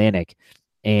Mid-Atlantic,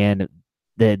 and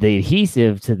the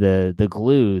adhesive to the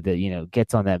glue that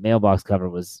gets on that mailbox cover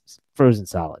was frozen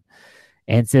solid.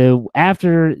 And so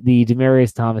after the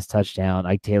Demaryius Thomas touchdown,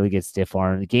 Ike Taylor gets stiff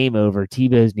armed, game over,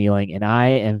 Tebow's kneeling, and I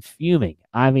am fuming.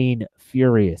 I mean,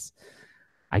 furious.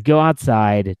 I go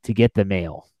outside to get the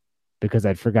mail because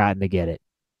I'd forgotten to get it.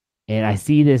 And I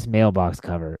see this mailbox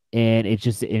cover, and it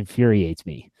just infuriates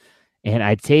me. And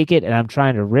I take it, and I'm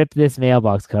trying to rip this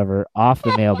mailbox cover off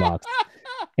the mailbox.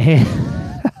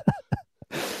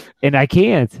 And I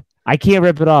can't. I can't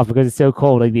rip it off because it's so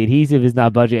cold. Like, the adhesive is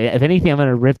not budging. If anything, I'm going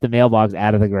to rip the mailbox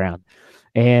out of the ground.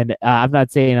 And I'm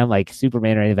not saying I'm like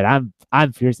Superman or anything, but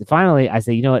I'm furious. And finally, I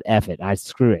say, you know what? F it. I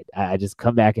screw it. I just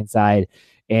come back inside,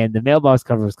 and the mailbox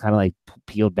cover was kind of like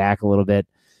peeled back a little bit.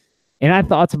 And I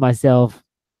thought to myself,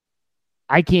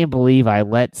 I can't believe I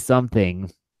let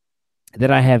something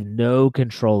that I have no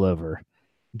control over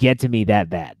get to me that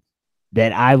bad.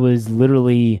 That I was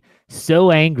literally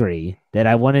so angry that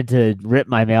I wanted to rip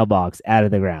my mailbox out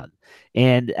of the ground.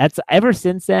 And that's ever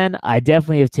since then, I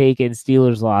definitely have taken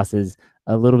Steelers losses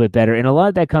a little bit better. And a lot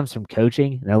of that comes from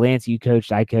coaching. Now, Lance, you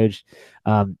coached, I coached.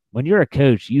 When you're a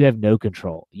coach, you have no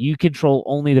control. You control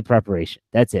only the preparation.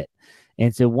 That's it.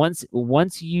 And so once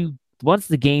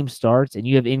the game starts and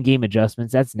you have in-game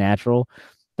adjustments, that's natural,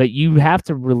 but you have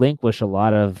to relinquish a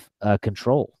lot of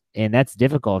control, and that's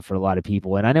difficult for a lot of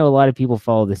people. And I know a lot of people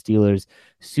follow the Steelers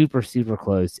super, super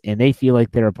close, and they feel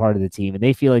like they're a part of the team, and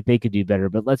they feel like they could do better.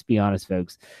 But let's be honest,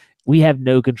 folks, we have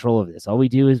no control of this. All we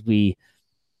do is we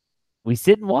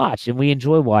sit and watch, and we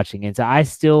enjoy watching. And so I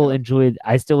still enjoy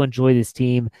this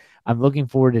team. I'm looking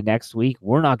forward to next week.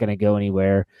 We're not going to go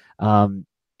anywhere. And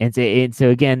so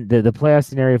again, the playoff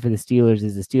scenario for the Steelers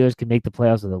is the Steelers can make the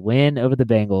playoffs with a win over the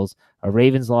Bengals, a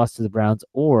Ravens loss to the Browns,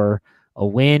 or a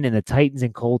win and the Titans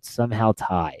and Colts somehow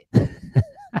tie.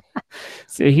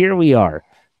 So here we are,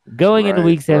 going into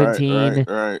Week 17,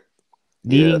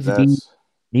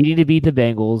 needing to beat the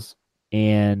Bengals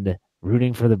and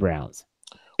rooting for the Browns.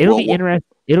 It'll be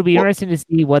interesting to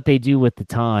see what they do with the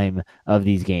time of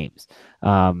these games,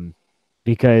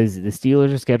 because the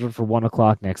Steelers are scheduled for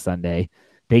 1:00 next Sunday.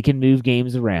 They can move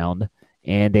games around,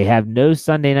 and they have no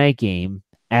Sunday night game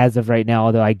as of right now,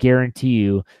 although I guarantee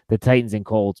you the Titans and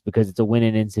Colts, because it's a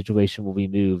win-and-in situation, will be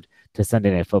moved to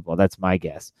Sunday Night Football. That's my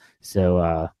guess.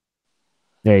 So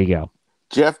there you go.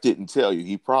 Jeff didn't tell you.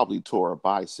 He probably tore a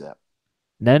bicep.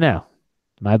 No.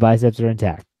 My biceps are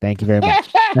intact. Thank you very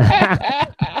much.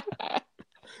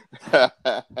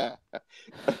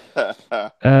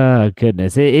 Oh,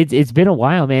 goodness. It's been a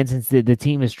while, man, since the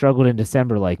team has struggled in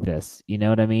December like this. You know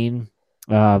what I mean?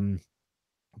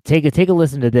 Take a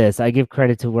listen to this. I give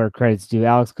credit to where credit's due.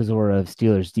 Alex Kozora of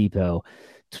Steelers Depot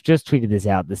just tweeted this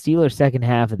out. The Steelers' second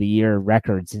half of the year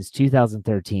record since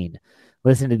 2013.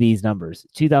 Listen to these numbers.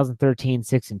 2013,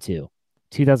 6-2.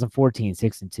 2014,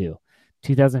 6-2.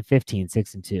 2015,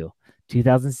 6-2.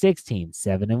 2016,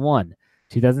 7-1.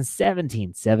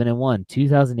 2017, 7-1.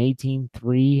 2018,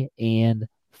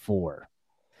 3-4.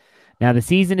 Now, the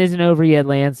season isn't over yet,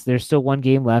 Lance. There's still one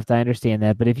game left. I understand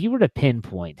that. But if you were to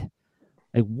pinpoint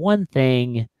like one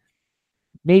thing,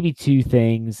 maybe two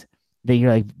things that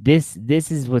you're like, this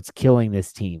is what's killing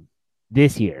this team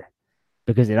this year,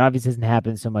 because it obviously hasn't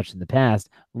happened so much in the past,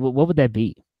 what would that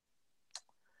be?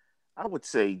 I would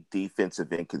say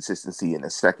defensive inconsistency in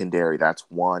the secondary. That's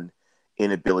one.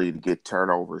 Inability to get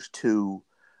turnovers. Two,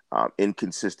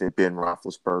 inconsistent Ben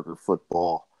Roethlisberger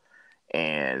football,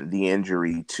 and the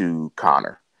injury to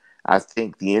Connor. I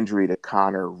think the injury to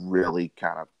Connor really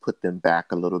kind of put them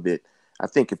back a little bit. I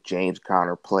think if James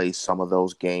Conner plays some of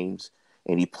those games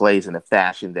and he plays in the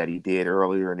fashion that he did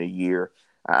earlier in the year,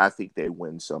 I think they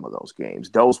win some of those games.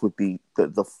 Those would be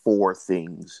the four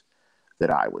things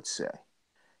that I would say.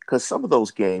 Because some of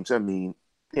those games, I mean,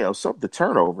 some of the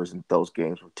turnovers in those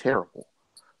games were terrible.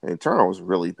 And turnovers were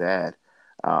really bad.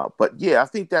 But yeah, I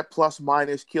think that plus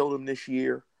minus killed him this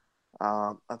year.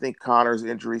 I think Connor's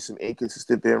injury, some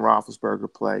inconsistent Ben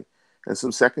Roethlisberger play, and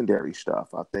some secondary stuff.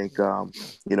 I think,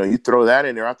 you throw that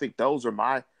in there. I think those are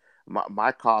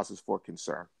my causes for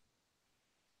concern.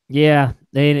 Yeah,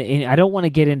 and I don't want to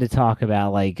get into talk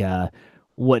about like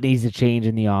what needs to change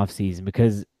in the offseason,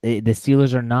 because the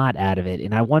Steelers are not out of it.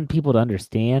 And I want people to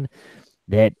understand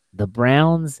that the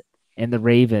Browns and the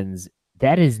Ravens,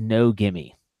 that is no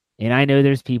gimme. And I know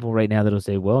there's people right now that'll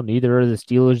say, well, neither are the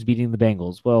Steelers beating the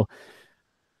Bengals. Well,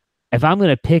 if I'm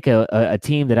going to pick a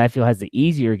team that I feel has the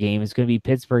easier game, it's going to be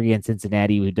Pittsburgh against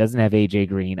Cincinnati, who doesn't have A.J.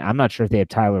 Green. I'm not sure if they have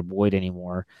Tyler Boyd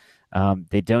anymore.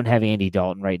 They don't have Andy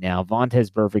Dalton right now.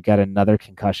 Vontaze Burfict got another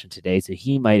concussion today, so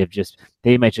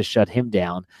they might just shut him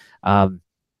down.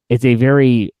 It's a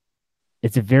very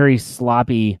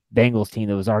sloppy Bengals team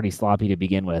that was already sloppy to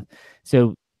begin with.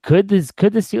 So could the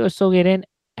Steelers still get in?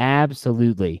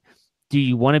 Absolutely. Do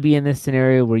you want to be in this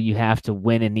scenario where you have to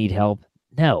win and need help?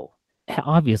 No,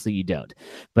 obviously you don't.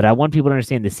 But I want people to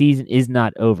understand the season is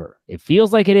not over. It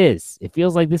feels like it is. It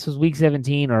feels like this was week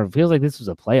 17, or it feels like this was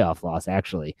a playoff loss,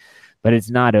 actually. But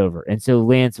it's not over. And so,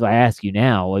 Lance, if I ask you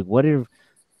now, like, what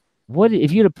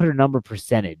if you had to put a number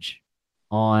percentage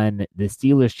on the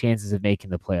Steelers' chances of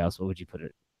making the playoffs, what would you put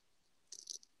it?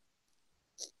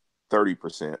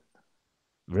 30%.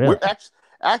 Really?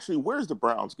 Actually, where's the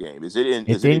Browns game? Is it in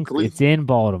Cleveland? It's in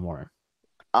Baltimore.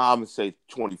 I'm going to say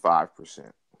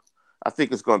 25%. I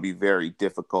think it's going to be very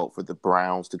difficult for the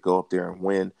Browns to go up there and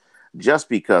win, just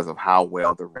because of how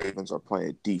well the Ravens are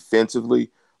playing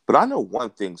defensively. But I know one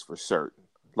thing's for certain.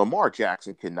 Lamar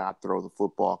Jackson cannot throw the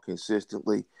football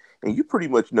consistently, and you pretty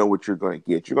much know what you're going to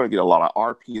get. You're going to get a lot of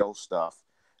RPO stuff,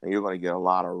 and you're going to get a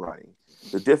lot of running.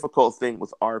 The difficult thing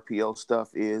with RPO stuff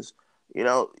is,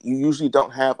 you usually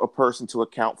don't have a person to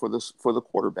account for the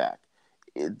quarterback.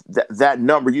 That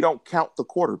number, you don't count the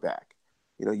quarterback.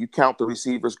 You count the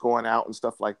receivers going out and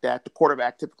stuff like that. The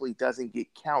quarterback typically doesn't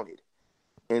get counted.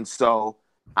 And so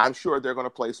I'm sure they're going to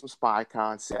play some spy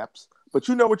concepts, but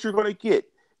you know what you're going to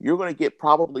get. You're going to get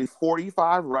probably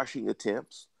 45 rushing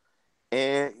attempts,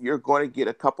 and you're going to get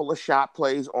a couple of shot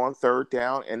plays on third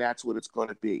down, and that's what it's going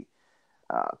to be.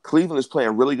 Cleveland is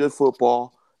playing really good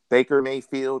football. Baker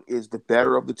Mayfield is the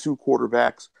better of the two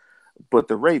quarterbacks, but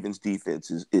the Ravens defense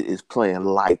is playing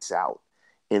lights out.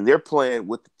 And they're playing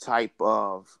with the type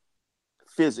of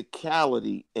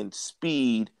physicality and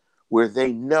speed where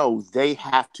they know they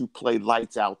have to play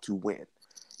lights out to win.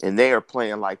 And they are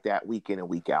playing like that week in and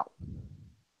week out.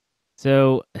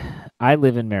 So I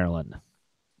live in Maryland.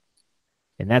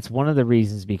 And that's one of the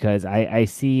reasons, because I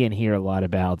see and hear a lot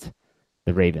about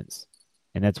the Ravens.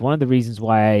 And that's one of the reasons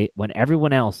why when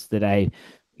everyone else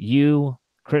you,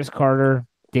 Chris Carter,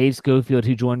 Dave Schofield,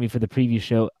 who joined me for the preview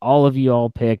show, all of you all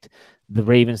picked the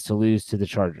Ravens to lose to the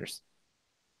Chargers.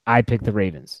 I picked the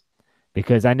Ravens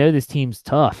because I know this team's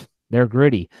tough. They're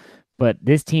gritty, but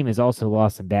this team has also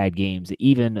lost some bad games,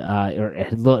 even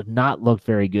or not looked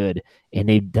very good, and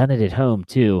they've done it at home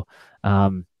too.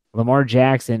 Lamar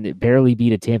Jackson barely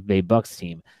beat a Tampa Bay Bucs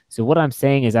team. So what I'm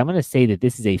saying is I'm going to say that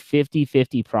this is a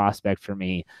 50-50 prospect for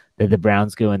me that the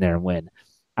Browns go in there and win.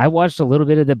 I watched a little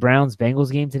bit of the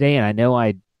Browns-Bengals game today, and I know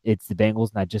it's the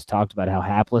Bengals, and I just talked about how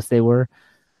hapless they were.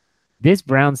 This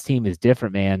Browns team is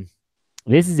different, man.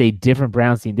 This is a different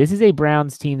Browns team. This is a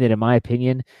Browns team that, in my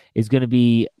opinion, is going to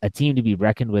be a team to be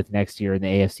reckoned with next year in the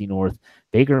AFC North.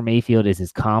 Baker Mayfield is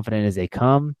as confident as they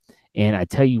come, and I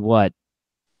tell you what,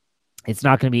 it's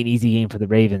not going to be an easy game for the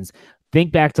Ravens.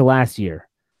 Think back to last year.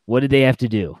 What did they have to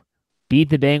do? Beat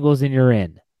the Bengals and you're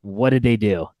in. What did they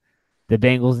do? The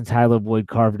Bengals and Tyler Boyd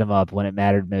carved them up when it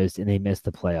mattered most, and they missed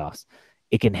the playoffs.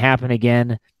 It can happen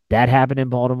again. That happened in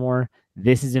Baltimore.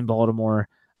 This is in Baltimore.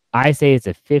 I say it's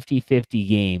a 50-50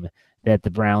 game that the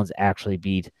Browns actually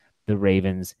beat the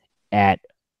Ravens. at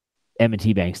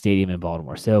M&T Bank Stadium in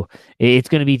Baltimore. So it's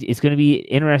going to be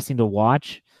interesting to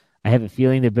watch. I have a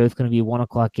feeling they're both going to be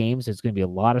 1:00 games. So it's going to be a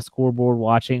lot of scoreboard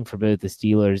watching for both the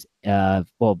Steelers.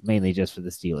 Well, mainly just for the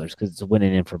Steelers because it's a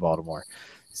winning in for Baltimore.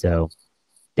 So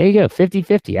there you go,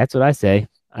 50-50. That's what I say.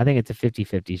 I think it's a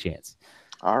 50-50 chance.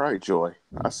 All right, Joy.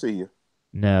 I see you.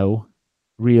 No,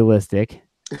 realistic.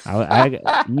 You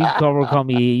call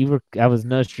me. I was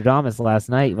Nostradamus last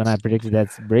night when I predicted that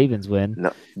Ravens win.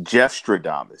 No, Jeff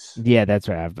Stradamus. Yeah, that's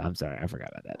right. I'm sorry, I forgot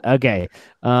about that. Okay,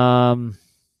 I'm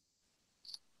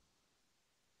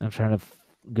trying to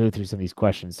go through some of these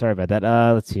questions. Sorry about that.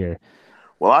 Let's hear.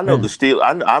 Well, I know the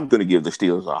Steelers. I'm going to give the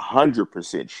Steelers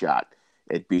 100% shot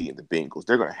at beating the Bengals.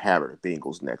 They're going to hammer the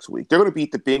Bengals next week. They're going to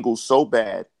beat the Bengals so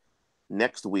bad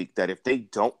next week that if they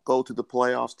don't go to the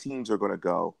playoffs, teams are going to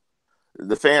go.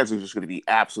 The fans are just going to be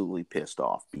absolutely pissed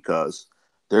off because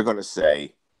they're going to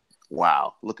say,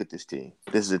 wow, look at this team.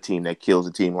 This is a team that kills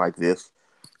a team like this.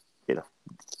 You know,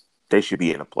 they should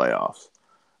be in the playoffs.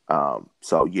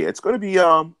 So yeah, it's going to be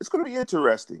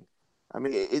interesting. I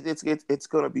mean, it's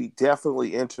going to be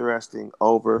definitely interesting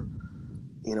over,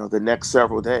 the next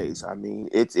several days. I mean,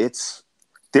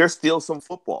 there's still some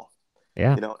football.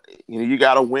 Yeah. You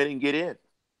got to win and get in.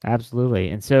 Absolutely.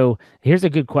 And so here's a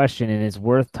good question, and it's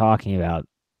worth talking about.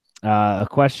 A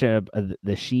question of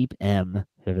the Sheep M,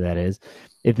 whoever that is.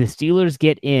 If the Steelers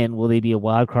get in, will they be a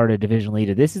wild card or division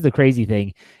leader? This is the crazy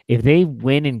thing. If they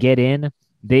win and get in,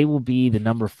 they will be the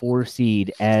number 4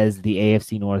 seed as the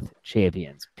AFC North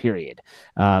champions, period.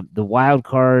 The wild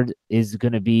card is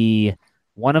going to be,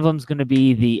 one of them is going to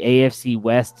be the AFC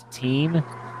West team.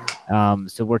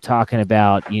 So we're talking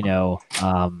about,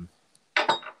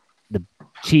 the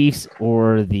Chiefs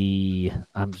or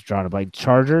I'm just drawing a blank,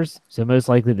 Chargers. So most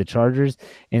likely the Chargers.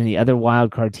 And the other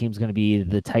wild card team is going to be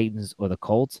the Titans or the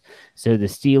Colts. So the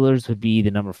Steelers would be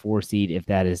the number 4 seed if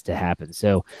that is to happen.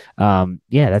 So,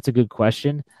 that's a good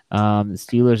question. The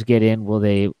Steelers get in. Will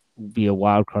they be a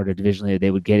wild card or division leader?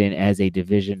 They would get in as a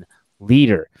division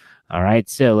leader. All right.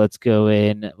 So let's go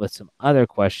in with some other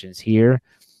questions here.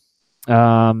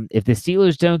 If the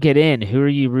Steelers don't get in, who are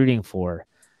you rooting for?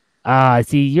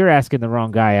 See, you're asking the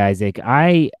wrong guy, Isaac.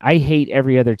 I hate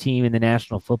every other team in the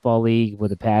National Football League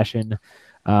with a passion.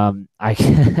 I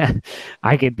can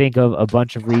think of a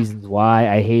bunch of reasons why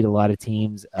I hate a lot of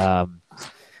teams.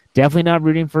 Definitely not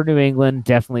rooting for New England.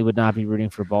 Definitely would not be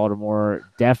rooting for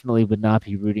Baltimore. Definitely would not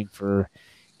be rooting for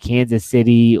Kansas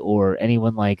City or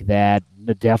anyone like that.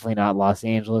 But definitely not Los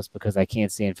Angeles because I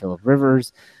can't stand Phillip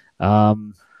Rivers.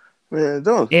 Man,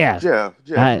 don't. Yeah. Jeff,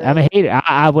 I'm a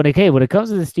hater. When it comes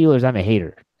to the Steelers, I'm a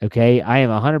hater. Okay. I am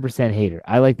 100% hater.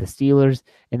 I like the Steelers,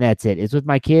 and that's it. It's with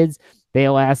my kids.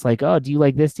 They'll ask, like, oh, do you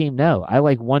like this team? No, I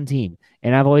like one team.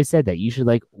 And I've always said that. You should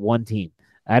like one team.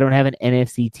 I don't have an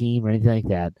NFC team or anything like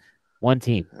that. One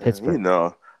team, Pittsburgh.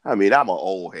 I'm an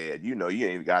old head. You ain't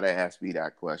even got to ask me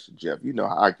that question, Jeff. You know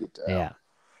how I get down.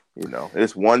 Yeah.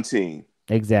 It's one team.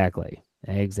 Exactly.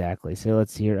 So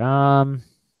let's hear.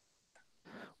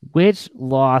 Which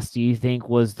loss do you think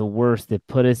was the worst that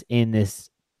put us in this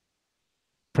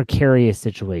precarious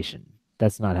situation?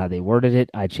 That's not how they worded it.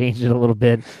 I changed it a little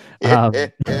bit.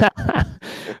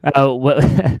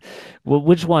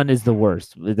 Which one is the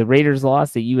worst? The Raiders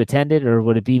loss that you attended, or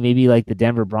would it be maybe like the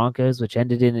Denver Broncos, which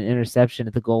ended in an interception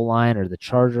at the goal line, or the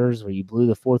Chargers, where you blew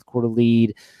the fourth quarter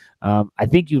lead? I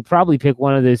think you'd probably pick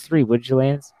one of those three, wouldn't you,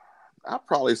 Lance? I'd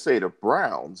probably say the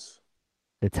Browns.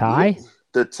 The tie?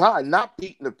 The tie, not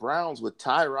beating the Browns with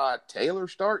Tyrod Taylor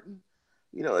starting.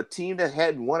 A team that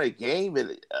hadn't won a game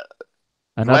in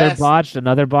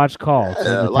another botched call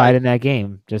tied in that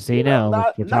game. Just so you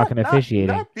know, we're talking officiating.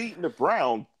 Not beating the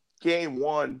Browns game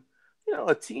one.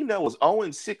 A team that was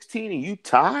 0-16 and you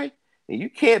tie and you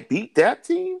can't beat that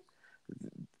team.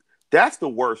 That's the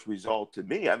worst result to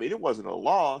me. I mean, it wasn't a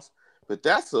loss, but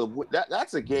that's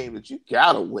a game that you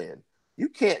gotta win. You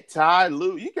can't tie,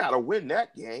 lose. You gotta win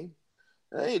that game.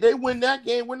 Hey, they win that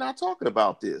game, we're not talking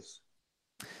about this.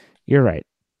 You're right.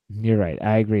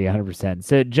 I agree 100%.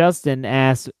 So Justin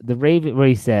asks the Ravens, where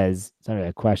he says, sorry,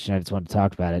 a question. I just want to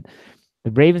talk about it.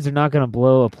 The Ravens are not going to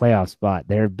blow a playoff spot.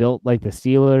 They're built like the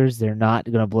Steelers. They're not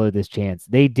going to blow this chance.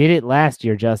 They did it last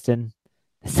year, Justin.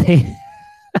 Same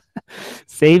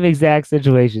exact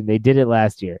situation. They did it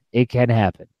last year. It can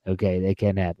happen. Okay, they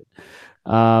can happen.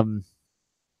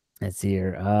 Let's see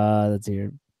here.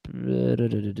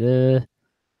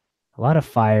 A lot of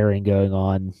firing going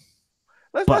on.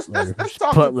 Butler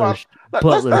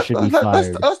should be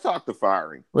fired. Let's talk to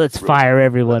firing. Let's fire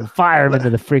everyone. Fire them into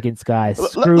the freaking sky.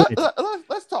 Screw it.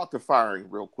 Let's talk to firing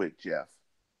real quick, Jeff.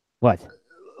 What?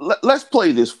 Let's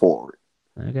play this forward.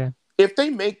 Okay. if they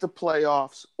make the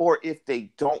playoffs or if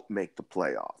they don't make the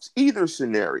playoffs, either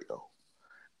scenario,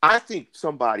 I think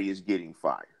somebody is getting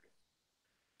fired.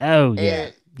 Oh yeah,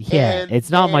 And yeah. and It's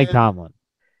not Mike and Tomlin.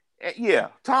 yeah,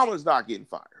 Tomlin's not getting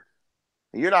fired.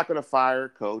 You're not going to fire a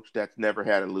coach that's never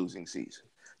had a losing season.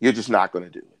 You're just not going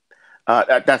to do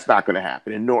it. That's not going to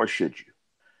happen, and nor should you.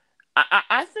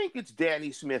 I think it's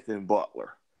Danny Smith and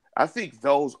Butler. I think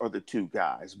those are the two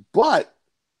guys. But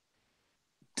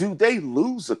do they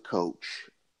lose a coach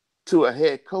to a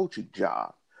head coaching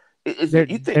job? You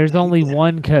think There's only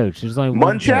one coach. There's only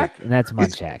one coach, Munchak? and that's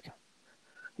Munchak.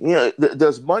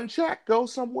 Does Munchak go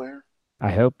somewhere?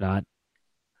 I hope not.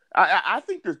 I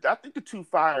think the two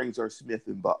firings are Smith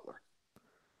and Butler.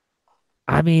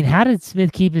 I mean, how did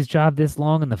Smith keep his job this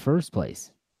long in the first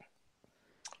place?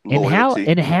 Loyalty.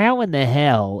 And how in the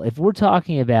hell, if we're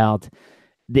talking about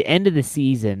the end of the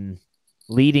season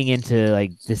leading into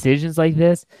like decisions like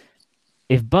this,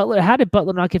 how did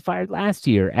Butler not get fired last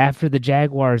year after the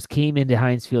Jaguars came into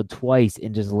Heinz Field twice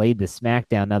and just laid the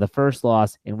smackdown? Now, the first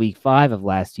loss in week 5 of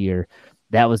last year,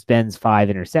 that was Ben's 5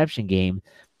 interception game.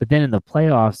 But then in the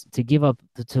playoffs, to give up,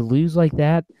 to lose like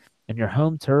that on your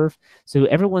home turf. So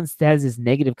everyone has this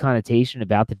negative connotation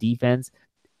about the defense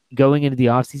going into the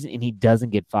offseason, and he doesn't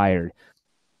get fired.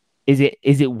 Is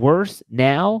it worse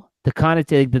now?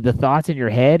 The thoughts in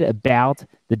your head about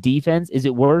the defense, is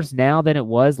it worse now than it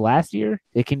was last year?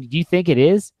 Do you think it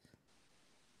is?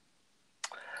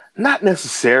 Not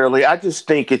necessarily. I just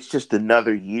think it's just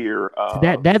another year of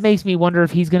That makes me wonder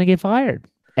if he's going to get fired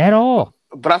at all.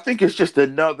 But I think it's just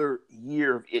another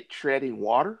year of it treading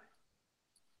water.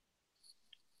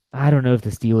 I don't know if the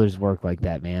Steelers work like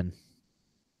that, man.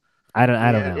 I don't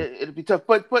know. It'd be tough,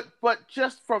 but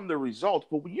just from the results.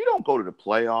 But when you don't go to the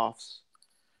playoffs,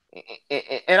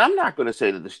 and I'm not going to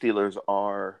say that the Steelers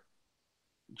are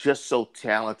just so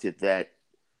talented that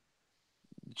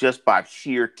just by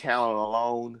sheer talent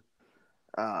alone,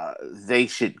 they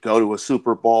should go to a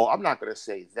Super Bowl. I'm not going to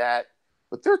say that,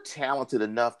 but they're talented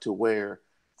enough to where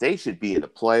they should be in the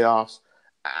playoffs.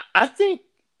 I think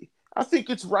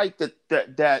it's right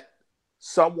that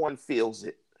someone feels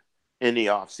it in the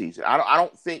offseason. I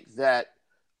don't think that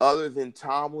other than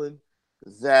Tomlin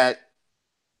and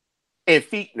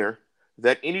Fichtner,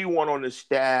 that anyone on the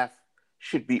staff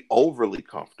should be overly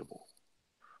comfortable.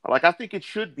 Like, I think it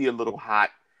should be a little hot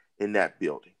in that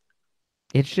building.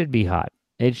 It should be hot.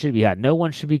 It should be hot. No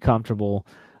one should be comfortable.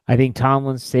 I think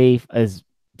Tomlin's safe, as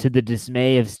to the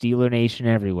dismay of Steeler Nation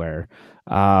everywhere.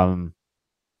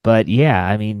 But yeah,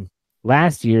 I mean,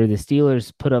 last year the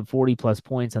Steelers put up 40+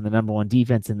 points on the number one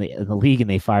defense in the league, and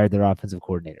they fired their offensive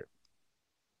coordinator.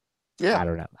 Yeah,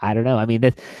 I don't know. I mean,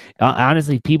 that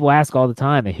honestly, people ask all the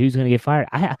time, who's going to get fired?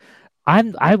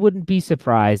 I wouldn't be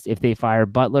surprised if they fire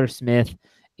Butler, Smith,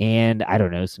 and I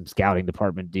don't know, some scouting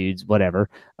department dudes, whatever.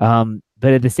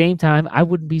 But at the same time, I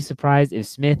wouldn't be surprised if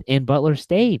Smith and Butler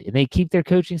stayed and they keep their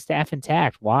coaching staff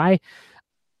intact. Why?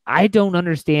 I don't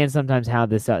understand sometimes how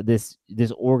this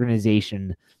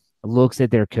organization looks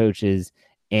at their coaches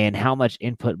and how much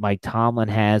input Mike Tomlin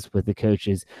has with the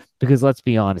coaches. Because let's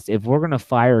be honest, if we're going to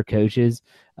fire coaches,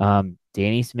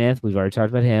 Danny Smith, we've already talked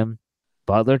about him.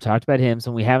 Butler, talked about him.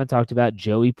 So we haven't talked about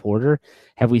Joey Porter.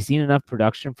 Have we seen enough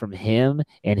production from him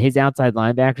and his outside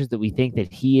linebackers that we think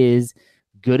that he is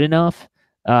good enough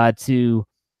to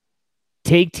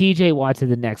take TJ Watt to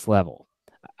the next level?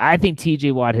 I think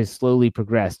TJ Watt has slowly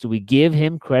progressed. Do we give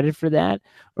him credit for that?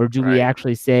 Or do we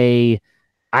actually say,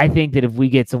 I think that if we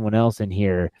get someone else in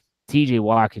here, TJ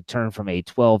Watt could turn from a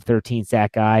 12, 13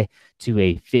 sack guy to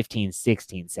a 15,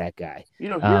 16 sack guy?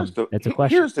 That's a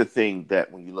question. Here's the thing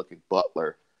that when you look at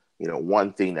Butler,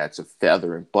 one thing that's a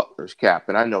feather in Butler's cap,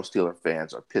 and I know Steeler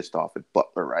fans are pissed off at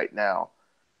Butler right now,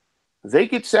 they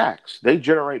get sacks. They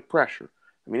generate pressure.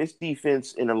 I mean, this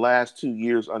defense in the last 2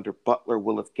 years under Butler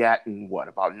will have gotten,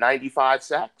 about 95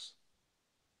 sacks?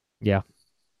 Yeah.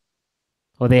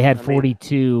 Well, they had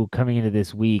 42 coming into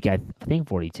this week. I think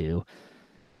 42.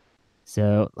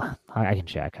 So I can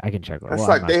check. It's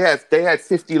like they had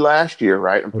 50 last year,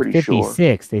 right? I'm pretty 56. sure.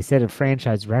 56. They set a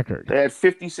franchise record. They had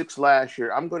 56 last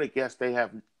year. I'm going to guess they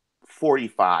have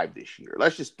 45 this year.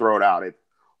 Let's just throw it out at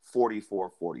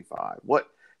 44, 45.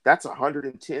 That's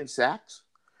 110 sacks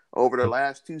over the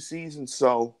last 2 seasons.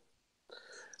 So,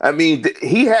 I mean,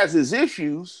 he has his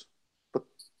issues, but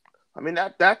I mean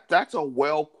that's a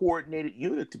well-coordinated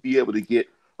unit to be able to get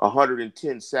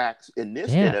 110 sacks in this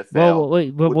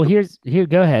NFL. Well, here.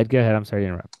 Go ahead. I'm sorry to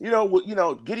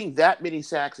interrupt. Getting that many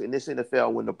sacks in this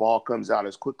NFL when the ball comes out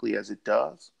as quickly as it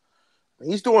does,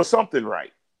 he's doing something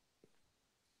right.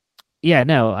 Yeah,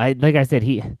 no, like I said,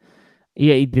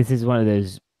 this is one of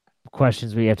those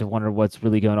questions where you have to wonder what's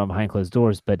really going on behind closed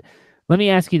doors. But let me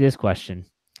ask you this question: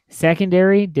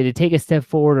 secondary, did it take a step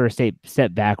forward or a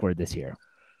step backward this year?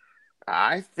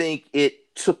 I think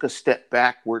it took a step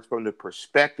backwards from the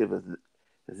perspective of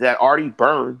that Artie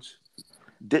Burns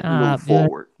didn't move Yeah,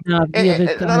 forward. no, yeah,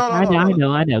 but No, no, no, no, no,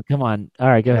 no. I know. Come on. All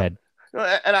right, go No, ahead. no,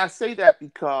 and I say that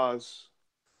because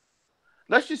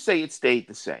let's just say it stayed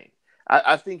the same.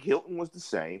 I think Hilton was the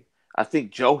same. I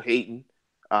think Joe Hayden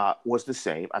was the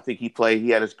same. I think he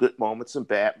had his good moments and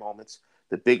bad moments.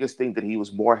 The biggest thing that he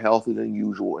was more healthy than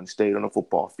usual and stayed on the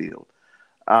football field.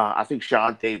 I think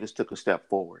Sean Davis took a step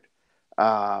forward.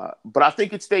 But I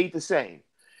think it stayed the same.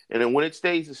 And then when it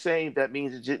stays the same, that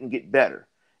means it didn't get better.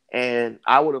 And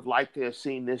I would have liked to have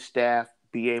seen this staff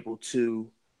be able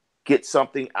to get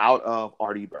something out of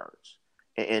Artie Burns.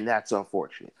 And that's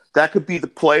unfortunate. That could be the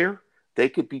player. They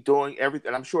could be doing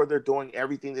everything. I'm sure they're doing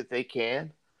everything that they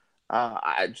can.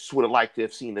 I just would have liked to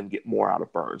have seen them get more out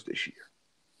of Burns this year.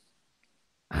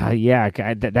 Yeah,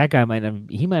 that guy he might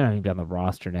not even be on the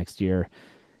roster next year.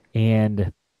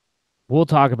 And we'll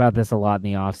talk about this a lot in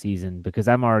the offseason because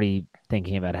I'm already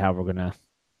thinking about how we're going to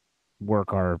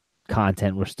work our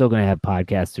content. We're still going to have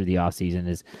podcasts through the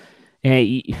offseason.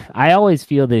 I always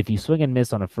feel that if you swing and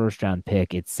miss on a first round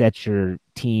pick, it sets your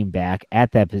team back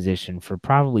at that position for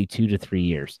probably 2 to 3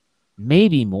 years,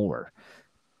 maybe more.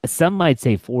 Some might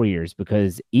say 4 years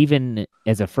because even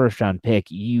as a first round pick,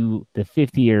 the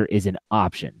fifth year is an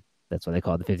option. That's why they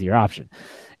call it the fifth-year option.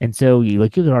 And so you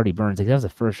look at Artie Burns, like that was a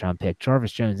first-round pick.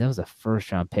 Jarvis Jones, that was a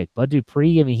first-round pick. Bud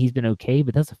Dupree, I mean, he's been okay,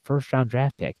 but that's a first-round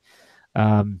draft pick.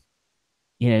 Terrell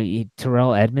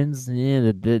Edmonds,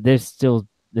 there's still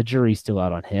the jury's still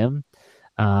out on him.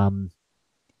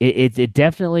 It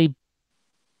definitely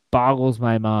boggles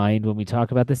my mind when we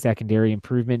talk about the secondary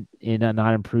improvement in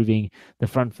not improving the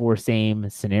front four, same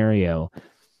scenario.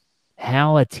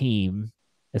 How a team,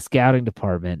 a scouting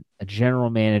department, a general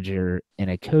manager, and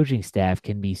a coaching staff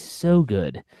can be so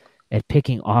good at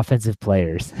picking offensive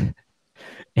players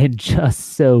and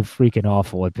just so freaking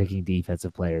awful at picking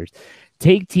defensive players.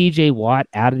 Take TJ Watt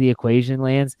out of the equation,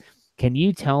 Lance. Can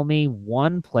you tell me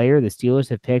one player the Steelers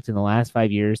have picked in the last 5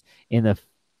 years in the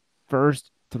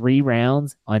first 3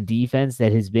 rounds on defense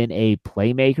that has been a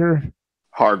playmaker?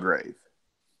 Hargrave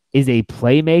is a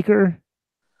playmaker?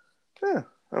 Yeah,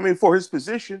 I mean for his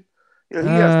position, he has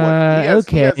what he has.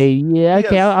 Okay, yeah,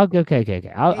 okay, has,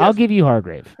 I'll give you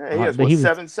Hargrave. He has but what he was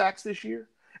 7 sacks this year.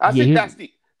 I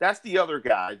think that's the other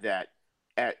guy that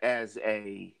as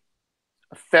a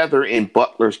feather in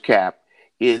Butler's cap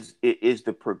is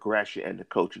the progression and the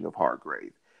coaching of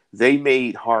Hargrave. They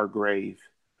made Hargrave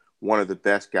one of the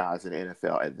best guys in the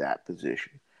NFL at that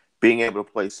position. Being able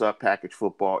to play sub-package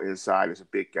football inside as a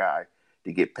big guy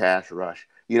to get pass rush,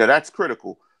 that's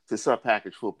critical to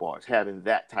sub-package football is having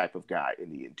that type of guy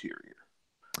in the interior.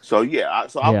 So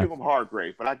I'll give him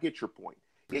Hargrave, but I get your point.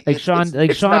 Sean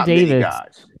Davis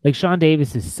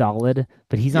is solid,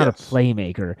 but he's not a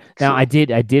playmaker. Now, I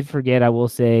did forget. I will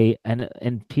say,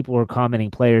 and people were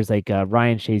commenting players like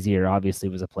Ryan Shazier obviously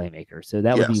was a playmaker, so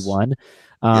that would be one.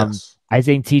 I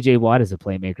think TJ Watt is a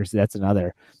playmaker, so that's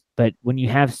another. But when you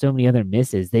have so many other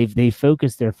misses, they've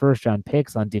focused their first round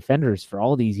picks on defenders for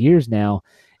all these years now,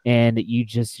 and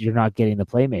you're not getting the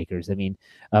playmakers. I mean,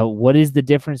 what is the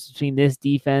difference between this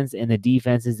defense and the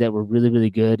defenses that were really,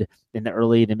 really good in the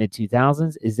early to mid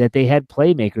 2000s is that they had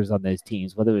playmakers on those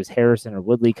teams, whether it was Harrison or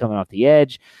Woodley coming off the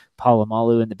edge,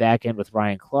 Polamalu in the back end with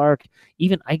Ryan Clark,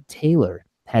 even Ike Taylor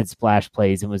had splash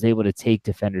plays and was able to take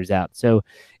defenders out. So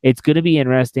it's going to be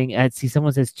interesting. I see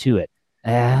someone says to it.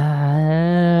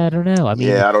 I don't know. I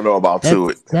mean, I don't know about to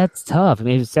it. That's tough. I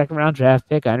mean, he's a second round draft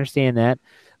pick. I understand that.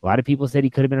 A lot of people said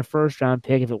he could have been a first round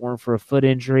pick if it weren't for a foot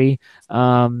injury.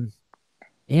 I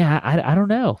don't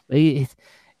know. It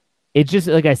just,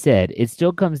 like I said, it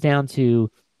still comes down to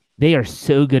they are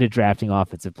so good at drafting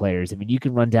offensive players. I mean, you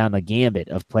can run down the gambit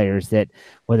of players that,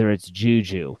 whether it's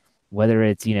Juju, whether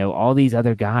it's, all these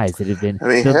other guys that have been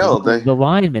the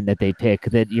linemen that they pick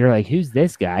that you're like, who's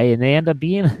this guy? And they end up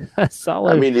being a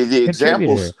solid. I mean,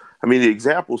 the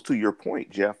examples to your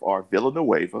point, Jeff, are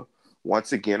Villanueva,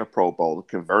 once again a Pro Bowler,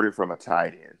 converted from a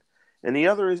tight end. And the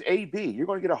other is AB. You're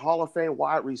going to get a Hall of Fame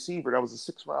wide receiver that was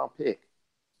a 6th round pick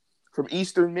from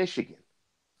Eastern Michigan.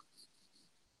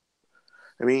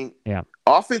 I mean,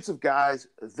 offensive guys,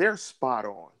 they're spot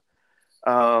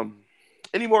on.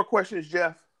 Any more questions,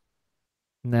 Jeff?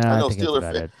 No, I know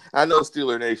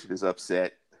Steeler Nation is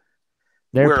upset.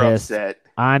 We're pissed. Upset.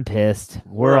 I'm pissed.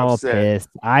 We're all upset. Pissed.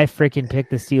 I freaking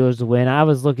picked the Steelers to win. I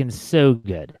was looking so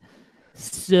good.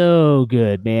 So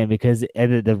good, man, because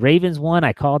the Ravens won.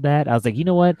 I called that. I was like, you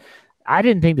know what? I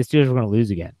didn't think the Steelers were going to lose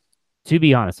again. to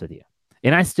be honest with you.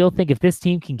 And I still think if this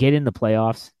team can get in the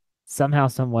playoffs somehow,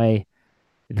 some way,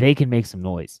 they can make some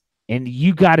noise. And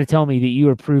you got to tell me that you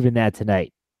are proving that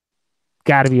tonight.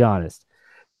 Got to be honest.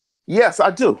 Yes,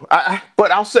 I do.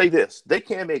 But I'll say this: they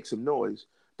can make some noise.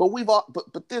 But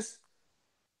this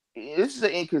is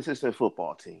an inconsistent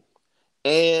football team,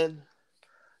 and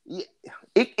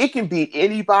it can beat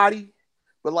anybody.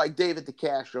 But like David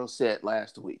DeCastro said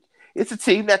last week, it's a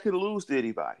team that can lose to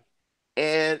anybody,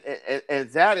 and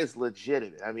that is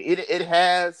legitimate. I mean, it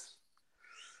has,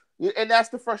 and that's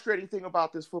the frustrating thing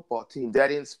about this football team.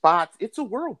 That in spots it's a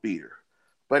world beater,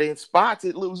 but in spots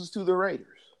it loses to the Raiders.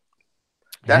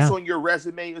 That's on your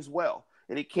resume as well,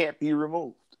 and it can't be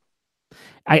removed.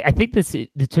 I think this,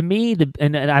 to me,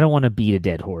 and I don't want to beat a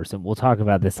dead horse, and we'll talk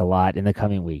about this a lot in the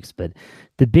coming weeks, but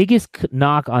the biggest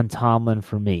knock on Tomlin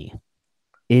for me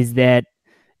is that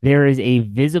there is a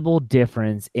visible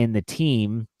difference in the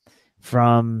team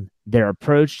from their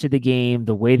approach to the game,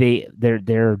 the way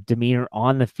their demeanor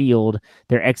on the field,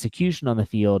 their execution on the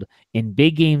field in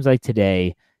big games like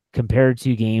today compared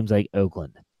to games like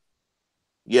Oakland.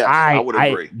 Yeah, I would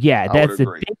agree. That's the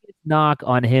biggest knock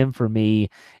on him for me,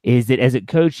 is that as a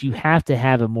coach, you have to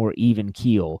have a more even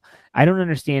keel. I don't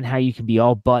understand how you can be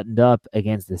all buttoned up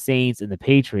against the Saints and the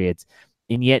Patriots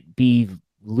and yet be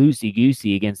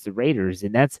loosey-goosey against the Raiders.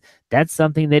 And that's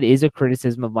something that is a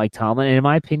criticism of Mike Tomlin. And in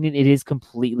my opinion, it is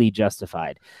completely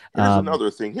justified. Here's another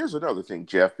thing,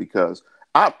 Jeff, because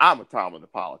I'm a Tomlin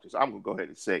apologist. I'm going to go ahead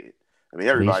and say it. I mean,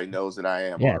 everybody knows that I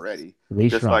am already.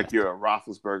 Just like you're a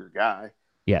Roethlisberger guy.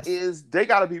 Yes. Is they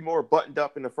got to be more buttoned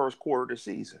up in the first quarter of the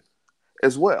season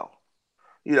as well.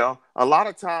 You know, a lot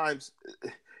of times,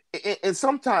 and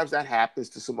sometimes that happens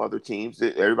to some other teams.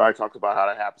 Everybody talks about how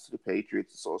that happens to the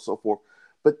Patriots and so on and so forth.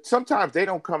 But sometimes they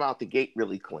don't come out the gate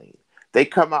really clean. They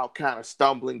come out kind of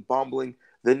stumbling, bumbling.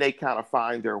 Then they kind of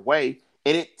find their way.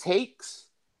 And it takes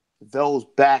those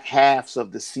back halves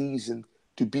of the season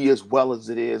to be as well as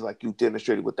it is, like you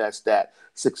demonstrated with that stat,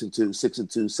 6-2,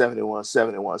 6-2, 7-1,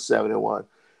 7-1,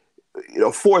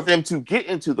 7-1, for them to get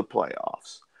into the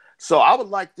playoffs. So I would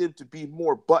like them to be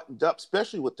more buttoned up,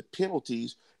 especially with the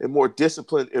penalties, and more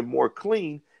disciplined and more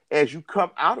clean as you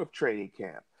come out of training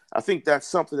camp. I think that's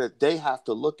something that they have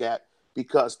to look at,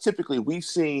 because typically we've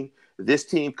seen this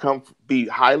team be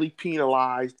highly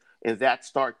penalized and that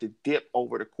start to dip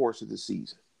over the course of the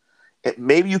season. And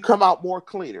maybe you come out more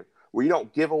cleaner, where you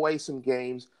don't give away some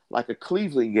games like a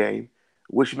Cleveland game,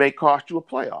 which may cost you a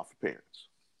playoff appearance.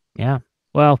 Yeah.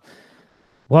 Well,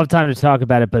 we'll have time to talk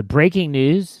about it, but breaking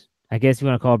news, I guess you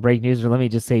want to call it breaking news, or let me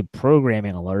just say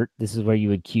programming alert. This is where you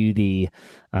would cue the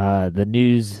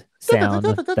news sound.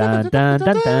 Dun, dun, dun,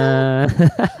 dun.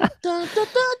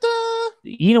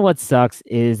 You know what sucks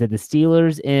is that the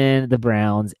Steelers and the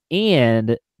Browns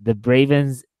and the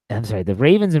Ravens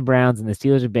and Browns and the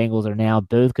Steelers and Bengals are now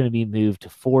both going to be moved to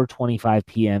 4:25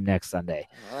 p.m. next Sunday.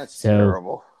 That's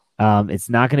terrible. It's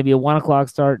not going to be a 1 o'clock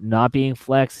start, not being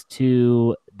flexed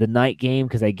to the night game,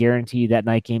 because I guarantee you that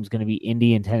night game is going to be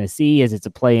Indy and Tennessee, as it's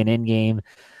a play-in game.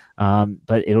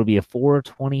 But it'll be a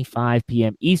 4:25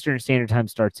 p.m. Eastern Standard Time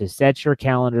start, so set your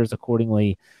calendars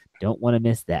accordingly. Don't want to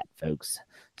miss that, folks.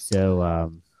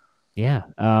 So, there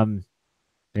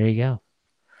you go.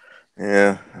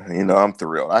 Yeah, I'm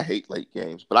thrilled. I hate late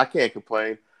games, but I can't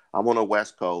complain. I'm on the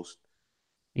West Coast.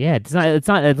 Yeah, it's not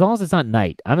as long as it's not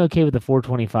night. I'm okay with the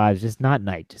 4:25s, just not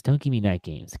night. Just don't give me night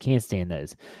games. Can't stand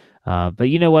those. But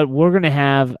you know what? We're going to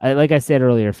have, like I said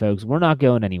earlier, folks, we're not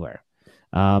going anywhere.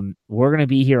 We're going to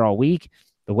be here all week.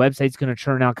 The website's going to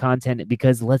churn out content,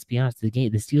 the let's be honest, the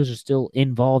Steelers are still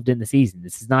involved in the season.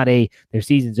 This is not their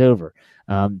season's over.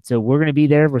 So we're going to be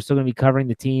there. We're still going to be covering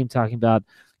the team, talking about,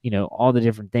 all the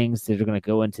different things that are going to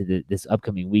go into this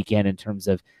upcoming weekend in terms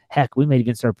of, heck, we might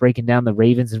even start breaking down the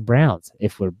Ravens and Browns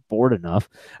if we're bored enough.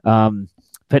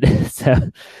 But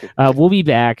we'll be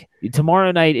back.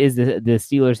 Tomorrow night is the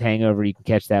Steelers hangover. You can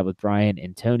catch that with Brian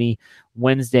and Tony.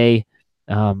 Wednesday,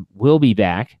 we'll be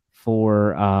back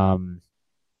for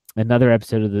another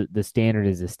episode of the Standard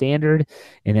is the Standard.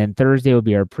 And then Thursday will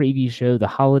be our preview show. The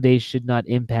holidays should not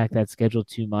impact that schedule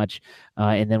too much.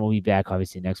 And then we'll be back,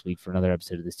 obviously, next week for another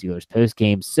episode of the Steelers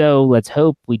postgame. So let's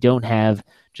hope we don't have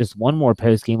just one more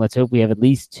postgame. Let's hope we have at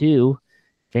least two.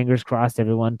 Fingers crossed,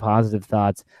 everyone. Positive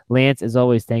thoughts. Lance, as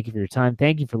always, thank you for your time.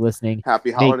 Thank you for listening.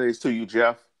 Happy holidays to you,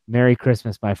 Jeff. Merry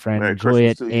Christmas, my friend. Enjoy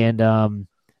it. And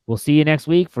we'll see you next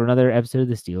week for another episode of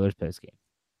the Steelers postgame.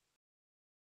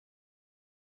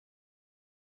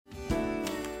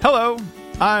 Hello,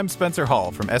 I'm Spencer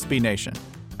Hall from SB Nation,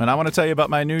 and I want to tell you about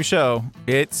my new show,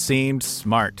 It Seemed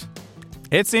Smart.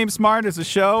 It Seemed Smart is a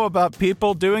show about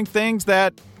people doing things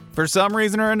that for some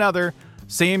reason or another,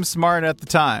 seemed smart at the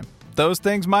time. Those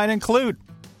things might include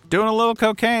doing a little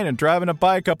cocaine and driving a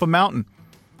bike up a mountain.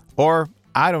 Or,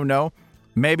 I don't know,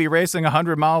 maybe racing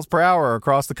 100 miles per hour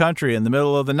across the country in the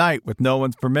middle of the night with no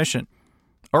one's permission.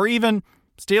 Or even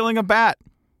stealing a bat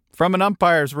from an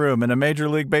umpire's room in a Major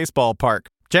League Baseball park.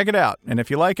 Check it out, and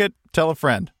if you like it, tell a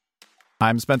friend.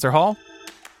 I'm Spencer Hall.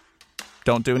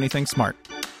 Don't do anything smart.